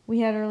we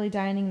had early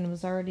dining and it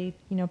was already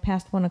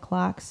past 1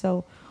 o'clock.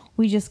 So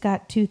we just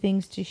got 2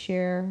 things to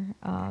share.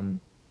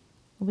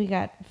 We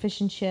got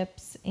fish and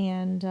chips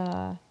and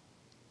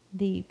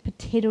the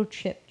potato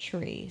chip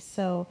tree.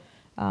 So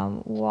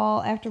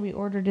after we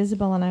ordered,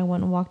 Isabel and I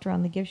went and walked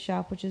around the gift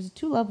shop, which is a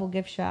 2-level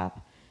gift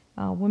shop,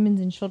 women's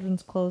and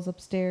children's clothes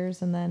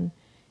upstairs, and then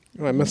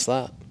I missed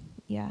that.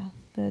 Yeah.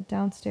 The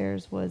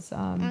downstairs was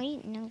where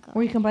you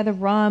Where can buy the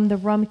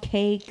rum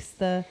cakes,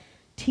 the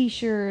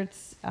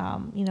T-shirts,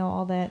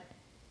 all that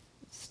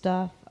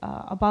stuff.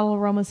 A bottle of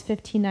rum was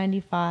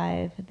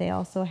 $15.95. They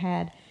also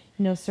had,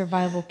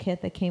 survival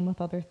kit that came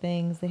with other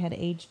things. They had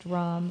aged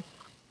rum.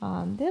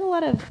 They had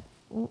a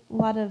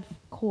lot of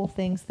cool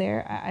things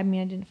there. I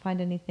didn't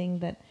find anything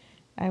that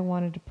I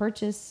wanted to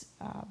purchase,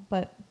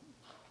 but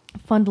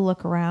fun to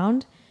look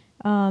around.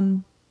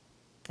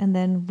 And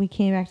then we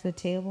came back to the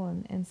table,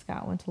 and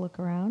Scott went to look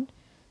around.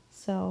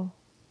 So,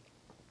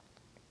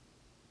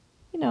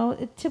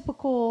 a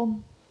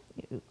typical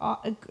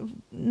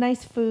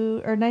nice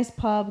food or nice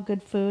pub,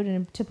 good food,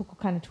 and a typical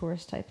kind of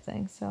tourist type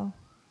thing. So,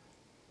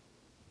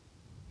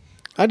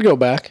 I'd go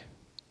back.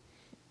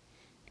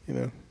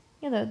 Yeah,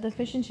 the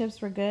fish and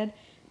chips were good.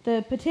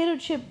 The potato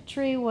chip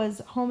tree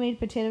was homemade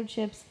potato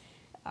chips.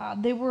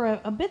 They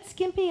were a bit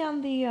skimpy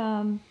on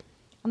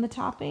the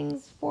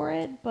toppings for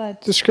it,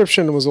 but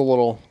description was a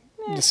little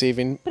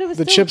deceiving. But it was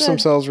the still chips good.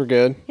 themselves were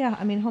good. Yeah,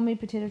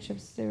 homemade potato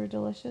chips, they were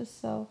delicious.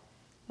 So,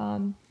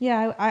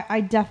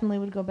 I definitely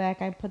would go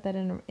back. I put that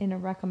in a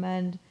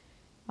recommend.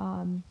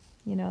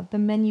 The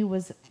menu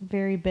was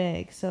very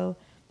big, so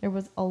there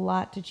was a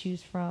lot to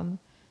choose from.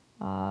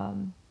 A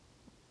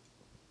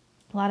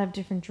lot of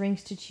different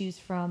drinks to choose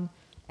from,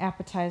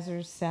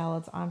 appetizers,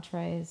 salads,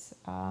 entrees.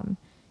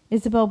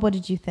 Isabel, what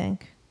did you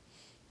think?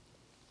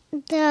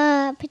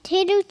 The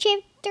potato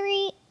chip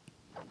tree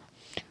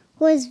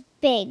was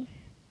big.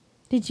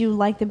 Did you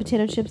like the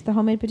potato chips, the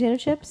homemade potato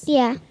chips?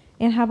 Yeah.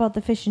 And how about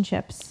the fish and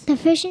chips? The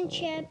fish and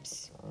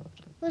chips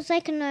was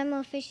like a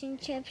normal fish and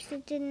chips.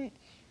 It didn't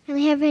Do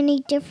we have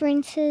any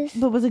differences?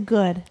 But was it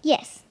good?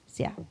 Yes.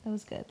 Yeah, that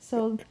was good.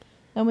 So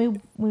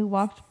then we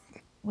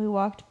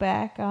walked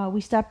back.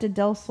 We stopped at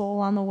Del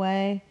Sol on the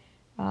way,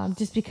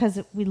 just because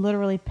we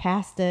literally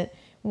passed it.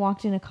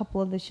 Walked in a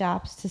couple of the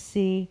shops to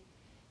see,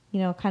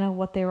 kind of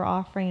what they were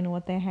offering and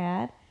what they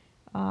had,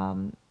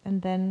 and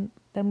then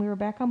we were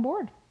back on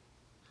board.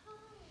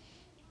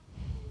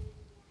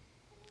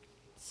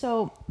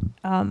 So,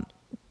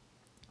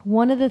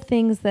 one of the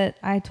things that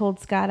I told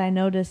Scott I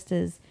noticed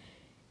is,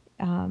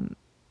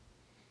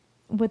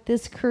 with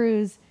this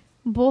cruise,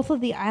 both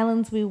of the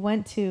islands we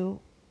went to,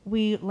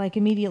 we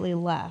immediately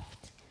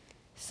left.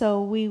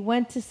 So we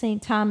went to St.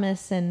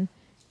 Thomas and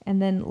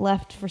then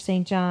left for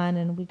St. John,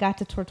 and we got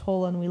to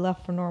Tortola and we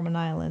left for Norman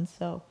Island.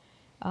 So,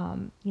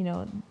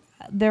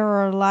 there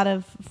are a lot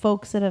of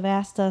folks that have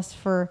asked us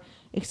for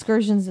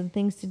excursions and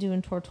things to do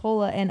in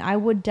Tortola, and I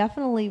would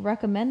definitely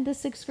recommend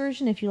this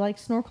excursion if you like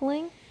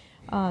snorkeling.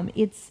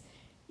 It's,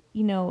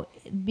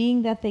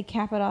 being that they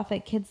cap it off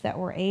at kids that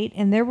were 8,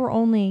 and there were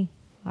only,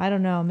 I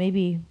don't know,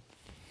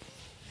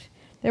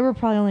 there were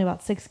probably only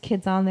about 6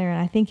 kids on there, and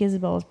I think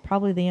Isabel was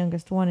probably the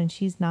youngest one, and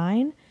she's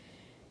 9.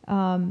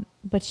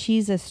 But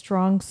she's a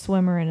strong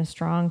swimmer and a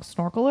strong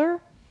snorkeler.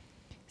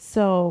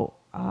 So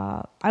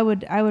I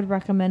would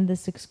recommend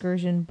this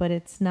excursion, but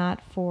it's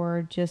not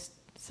for just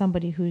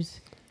somebody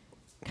who's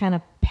kind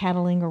of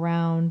paddling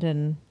around,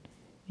 and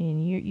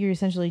you're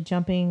essentially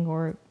jumping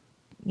or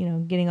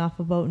getting off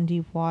a boat in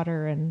deep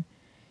water, and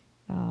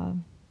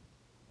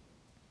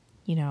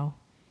you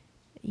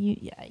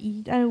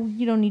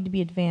don't need to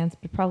be advanced,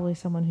 but probably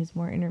someone who's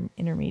more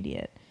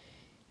intermediate.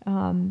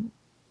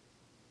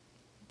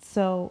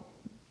 So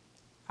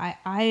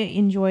I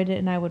enjoyed it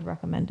and I would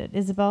recommend it.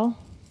 Isabel?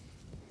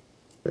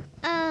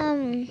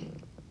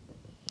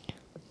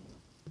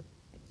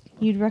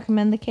 You'd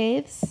recommend the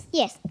caves?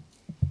 Yes.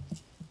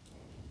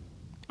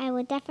 I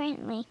would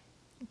definitely.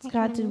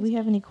 Scott, did we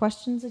have any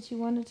questions that you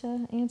wanted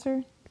to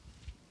answer?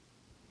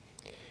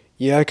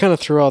 Yeah, I kind of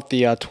threw out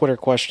the Twitter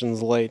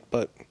questions late,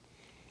 but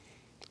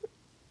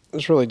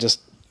there's really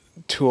just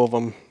 2 of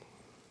them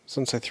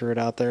since I threw it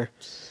out there.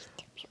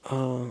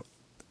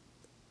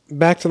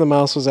 Back to the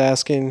Mouse was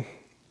asking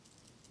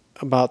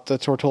about the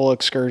Tortola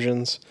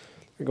excursions.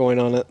 They're going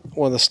on at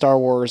one of the Star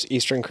Wars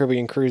Eastern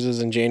Caribbean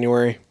cruises in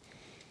January.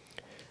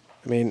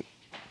 I mean,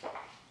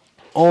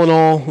 all in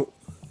all,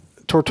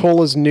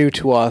 Tortola's new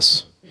to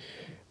us.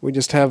 We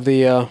just have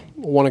the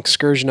one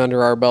excursion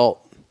under our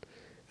belt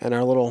and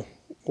our little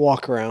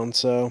walk around.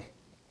 So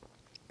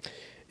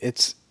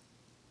it's,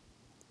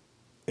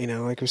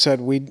 like we said,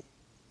 we'd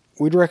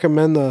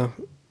recommend the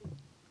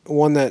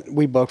one that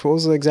we booked. What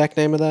was the exact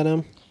name of that,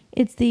 Em?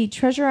 It's the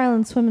Treasure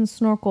Island Swim and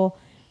Snorkel.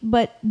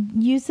 But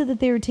you said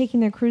that they were taking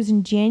their cruise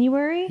in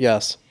January?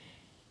 Yes.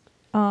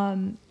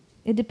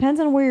 It depends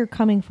on where you're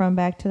coming from,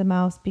 back to the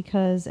Mouse,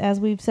 because as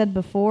we've said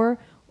before,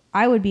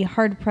 I would be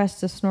hard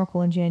pressed to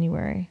snorkel in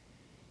January.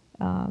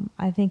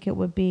 I think it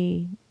would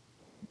be,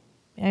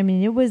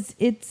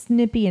 it's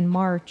nippy in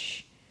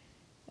March.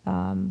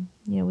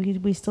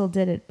 We still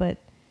did it, but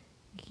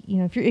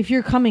if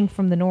you're coming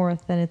from the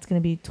north, then it's going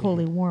to be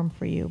totally warm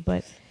for you.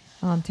 But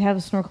to have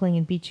a snorkeling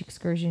and beach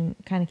excursion,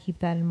 kind of keep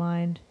that in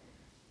mind,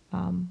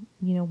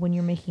 when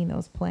you're making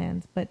those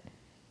plans. But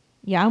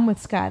yeah, I'm with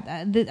Scott.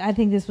 I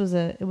think it was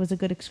a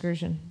good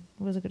excursion.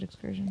 It was a good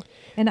excursion,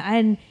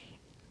 and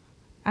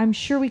I'm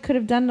sure we could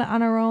have done it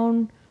on our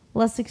own,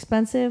 less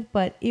expensive,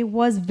 but it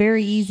was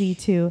very easy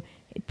to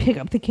pick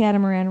up the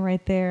catamaran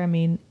right there.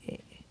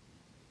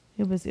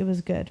 It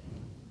was good.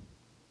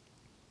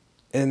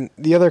 And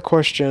the other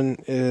question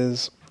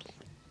is,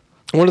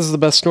 what is the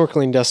best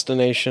snorkeling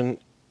destination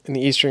on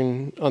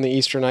the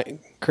Eastern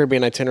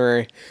Caribbean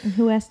itinerary? And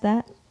who asked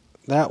that?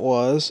 That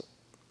was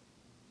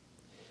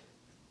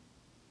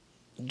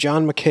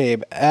John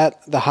McCabe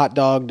at the Hot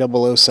Dog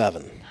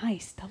 007.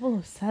 Nice,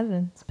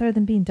 007. It's better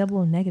than being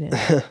 00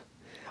 negative.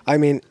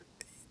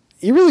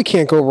 You really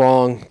can't go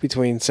wrong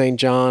between St.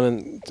 John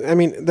and,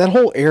 that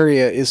whole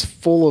area is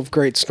full of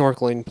great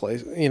snorkeling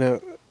places,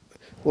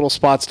 little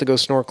spots to go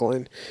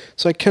snorkeling.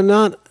 So I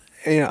cannot,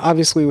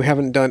 obviously we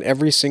haven't done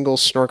every single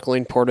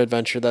snorkeling port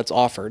adventure that's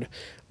offered,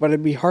 but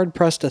I'd be hard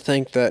pressed to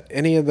think that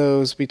any of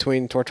those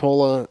between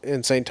Tortola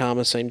and St.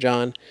 Thomas, St.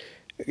 John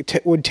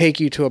would take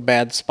you to a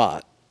bad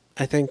spot.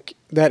 I think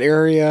that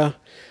area,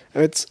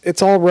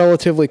 it's all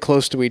relatively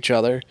close to each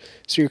other.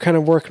 So you're kind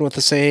of working with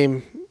the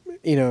same,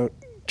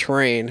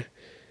 terrain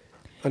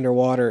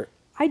underwater.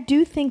 I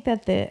do think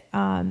that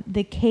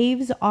the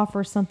caves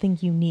offer something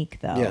unique,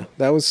 though. Yeah,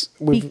 that was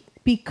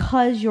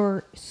because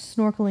you're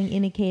snorkeling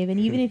in a cave, and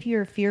even if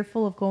you're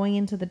fearful of going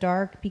into the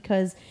dark,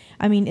 because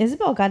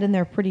Isabel got in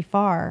there pretty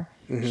far.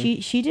 Mm-hmm.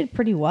 She did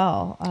pretty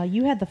well.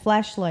 You had the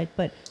flashlight,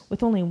 but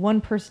with only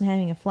one person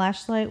having a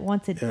flashlight,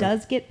 once it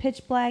does get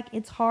pitch black,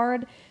 it's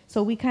hard.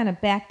 So we kind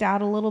of backed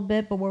out a little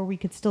bit, but where we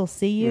could still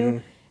see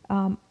you.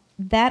 Mm-hmm.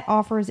 That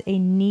offers a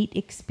neat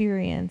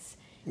experience.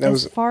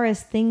 As far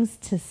as things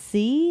to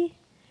see,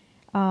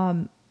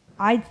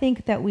 I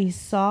think that we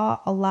saw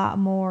a lot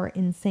more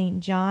in St.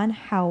 John.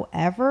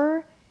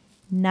 However,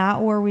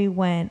 not where we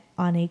went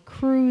on a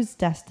cruise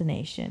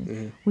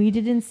destination. We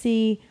didn't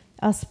see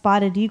a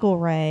spotted eagle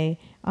ray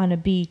on a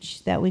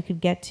beach that we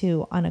could get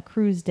to on a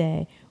cruise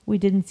day. We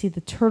didn't see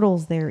the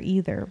turtles there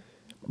either.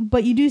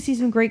 But you do see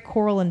some great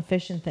coral and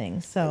fish and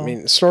things. So I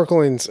mean,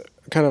 snorkeling's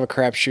kind of a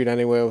crapshoot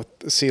anyway with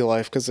the sea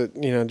life because it,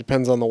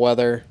 depends on the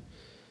weather.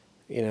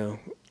 What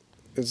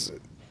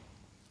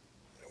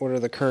are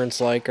the currents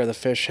like? Are the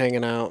fish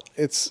hanging out?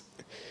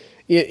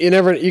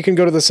 You can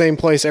go to the same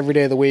place every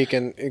day of the week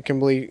and it can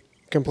be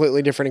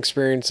completely different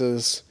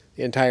experiences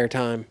the entire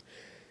time.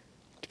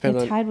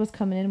 the tide was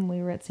coming in when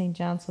we were at St.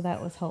 John, so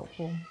that was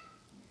helpful.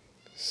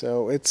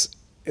 So it's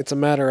a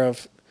matter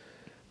of,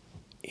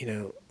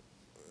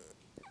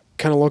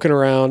 kind of looking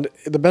around.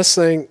 The best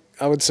thing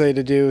I would say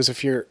to do is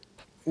if you're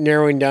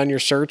narrowing down your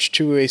search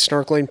to a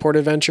snorkeling port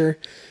adventure,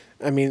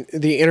 I mean,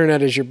 the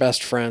internet is your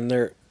best friend.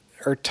 There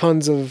are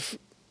tons of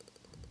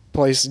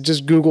places.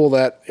 Just Google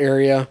that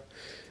area,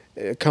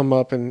 come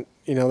up, and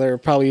there are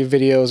probably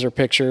videos or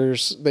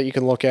pictures that you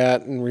can look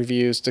at and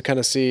reviews to kind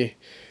of see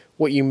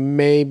what you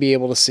may be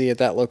able to see at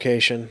that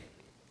location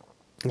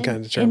and kind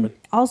of determine. And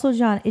also,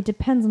 John, it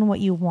depends on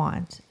what you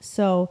want.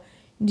 So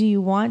do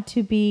you want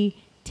to be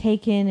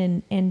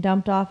taken and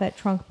dumped off at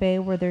Trunk Bay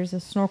where there's a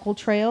snorkel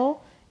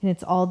trail and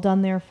it's all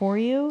done there for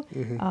you?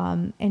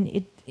 Mm-hmm.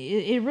 And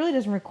it really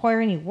doesn't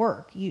require any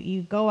work.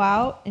 You go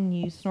out and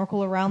you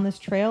snorkel around this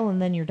trail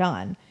and then you're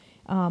done.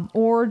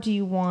 Or do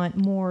you want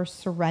more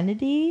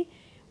serenity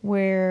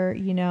where,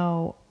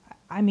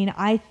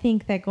 I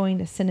think that going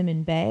to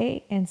Cinnamon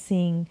Bay and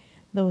seeing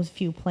those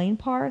few plain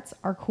parts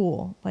are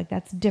cool. Like,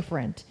 that's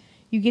different.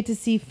 You get to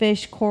see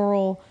fish,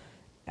 coral,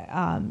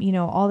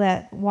 all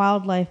that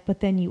wildlife,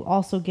 but then you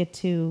also get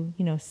to,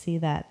 see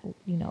that,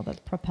 the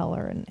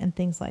propeller and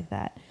things like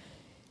that.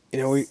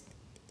 We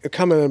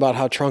commented about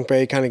how Trunk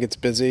Bay kind of gets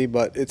busy,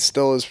 but it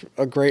still is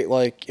a great,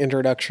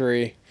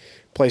 introductory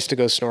place to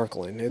go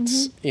snorkeling.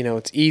 It's,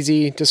 it's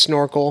easy to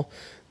snorkel.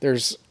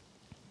 There's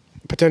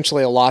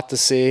potentially a lot to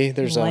see.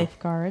 There's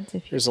lifeguards.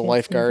 There's a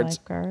lifeguards.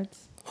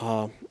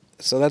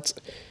 So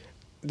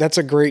that's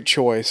a great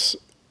choice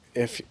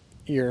if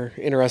you're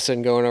interested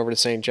in going over to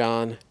St.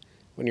 John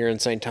when you're in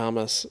St.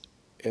 Thomas.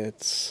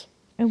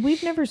 And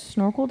we've never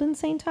snorkeled in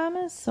St.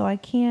 Thomas, so I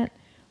can't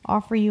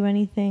offer you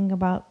anything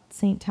about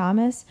St.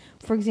 Thomas.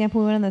 For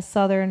example, we went on the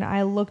Southern.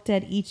 I looked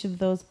at each of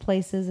those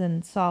places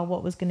and saw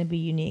what was going to be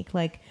unique,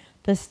 like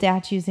the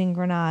statues in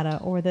Grenada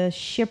or the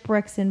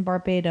shipwrecks in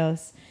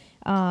Barbados.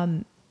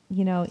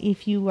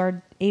 If you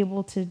are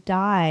able to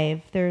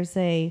dive, there's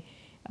a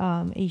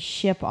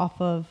ship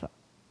off of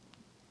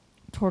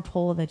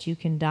Tortola that you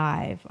can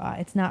dive.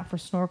 It's not for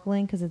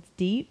snorkeling because it's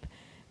deep,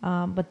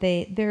 but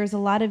there's a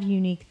lot of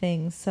unique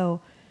things.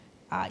 So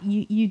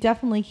you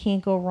definitely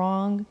can't go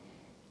wrong.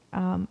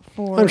 I'm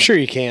sure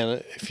you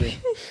can if you.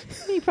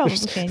 You probably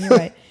can. You're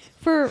right.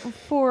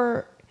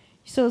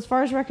 So as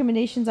far as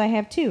recommendations, I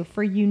have two.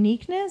 For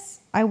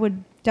uniqueness, I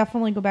would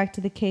definitely go back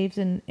to the caves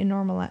in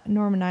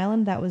Norman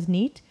Island. That was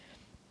neat.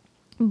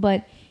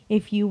 But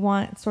if you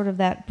want sort of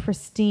that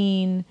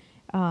pristine,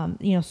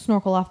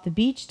 snorkel off the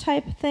beach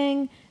type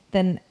thing,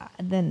 then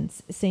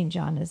St.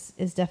 John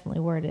is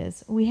definitely where it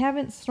is. We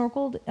haven't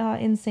snorkeled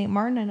in St.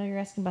 Martin. I know you're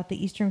asking about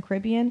the Eastern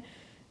Caribbean.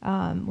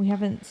 We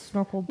haven't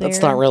snorkeled there.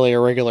 That's not really a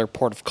regular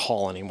port of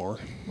call anymore.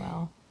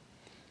 Well,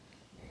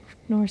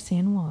 nor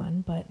San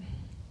Juan, but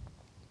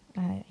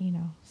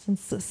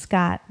since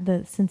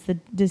the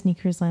Disney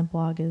Cruise Line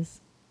blog is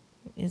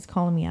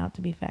calling me out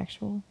to be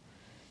factual.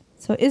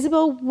 So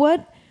Isabel,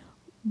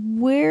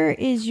 where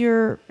has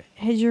your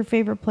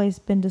favorite place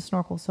been to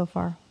snorkel so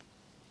far?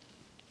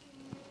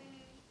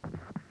 Out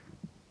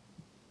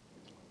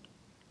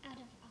of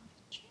all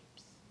the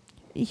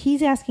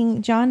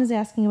trips? John is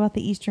asking about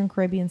the Eastern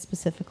Caribbean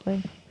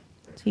specifically.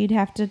 So you'd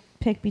have to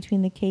pick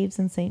between the caves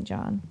and St.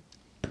 John.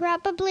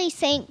 Probably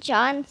St.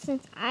 John,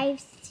 since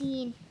I've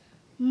seen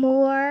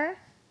more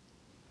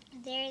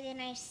there than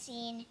I've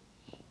seen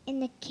in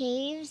the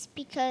caves,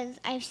 because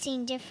I've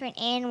seen different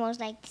animals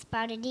like the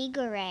spotted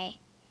eagle ray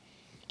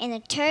and the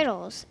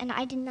turtles, and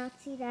I did not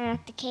see that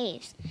at the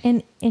caves.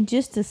 And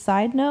just a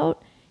side note,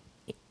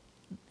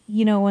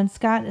 when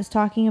Scott is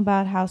talking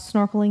about how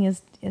snorkeling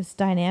is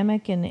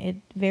dynamic and it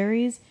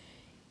varies,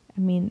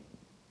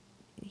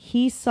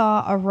 he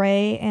saw a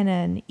ray and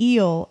an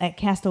eel at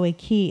Castaway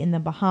Cay in the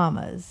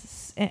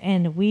Bahamas,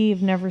 and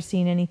we've never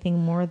seen anything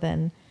more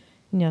than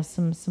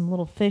some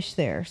little fish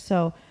there.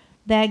 So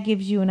that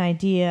gives you an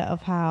idea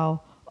of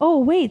how. Oh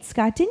wait,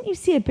 Scott, didn't you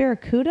see a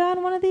barracuda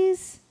on one of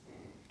these?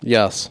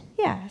 Yes.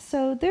 Yeah,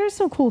 so there's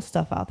some cool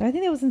stuff out there. I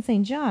think that was in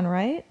St. John,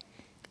 right?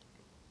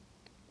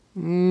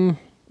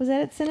 Was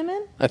that at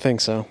Cinnamon? I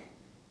think so.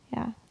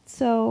 Yeah.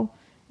 So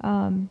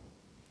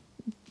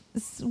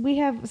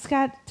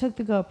Scott took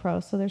the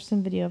GoPro, so there's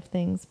some video of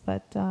things,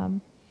 but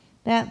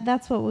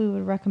that's what we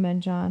would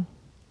recommend, John.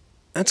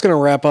 That's going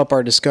to wrap up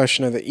our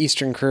discussion of the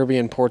Eastern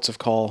Caribbean ports of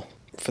call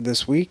for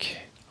this week.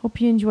 Hope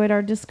you enjoyed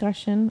our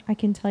discussion. I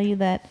can tell you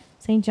that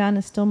St. John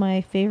is still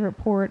my favorite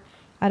port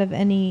out of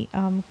any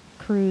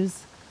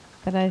cruise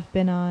that I've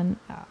been on,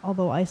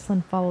 although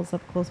Iceland follows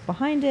up close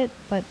behind it,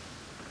 but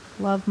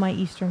love my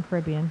Eastern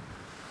Caribbean.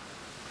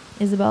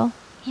 Isabel?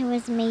 It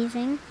was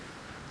amazing.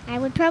 I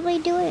would probably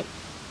do it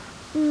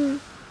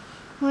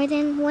more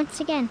than once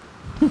again.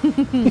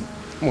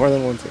 More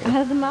than once again.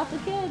 Out of the mouth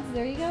of kids.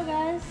 There you go,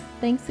 guys.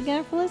 Thanks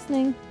again for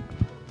listening.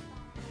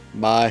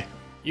 Bye.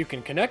 You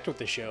can connect with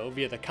the show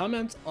via the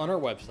comments on our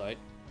website,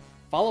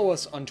 follow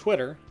us on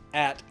Twitter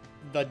at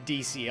the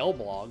DCL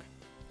blog,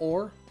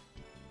 or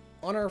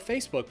on our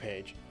Facebook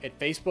page at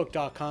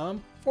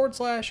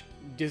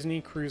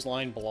facebook.com/Disney Cruise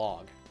Line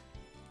blog.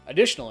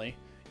 Additionally,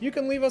 you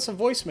can leave us a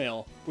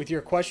voicemail with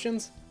your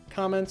questions,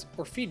 comments,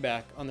 or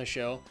feedback on the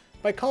show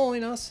by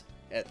calling us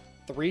at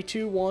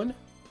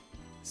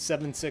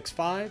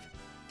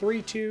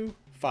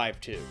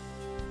 321-765-3252.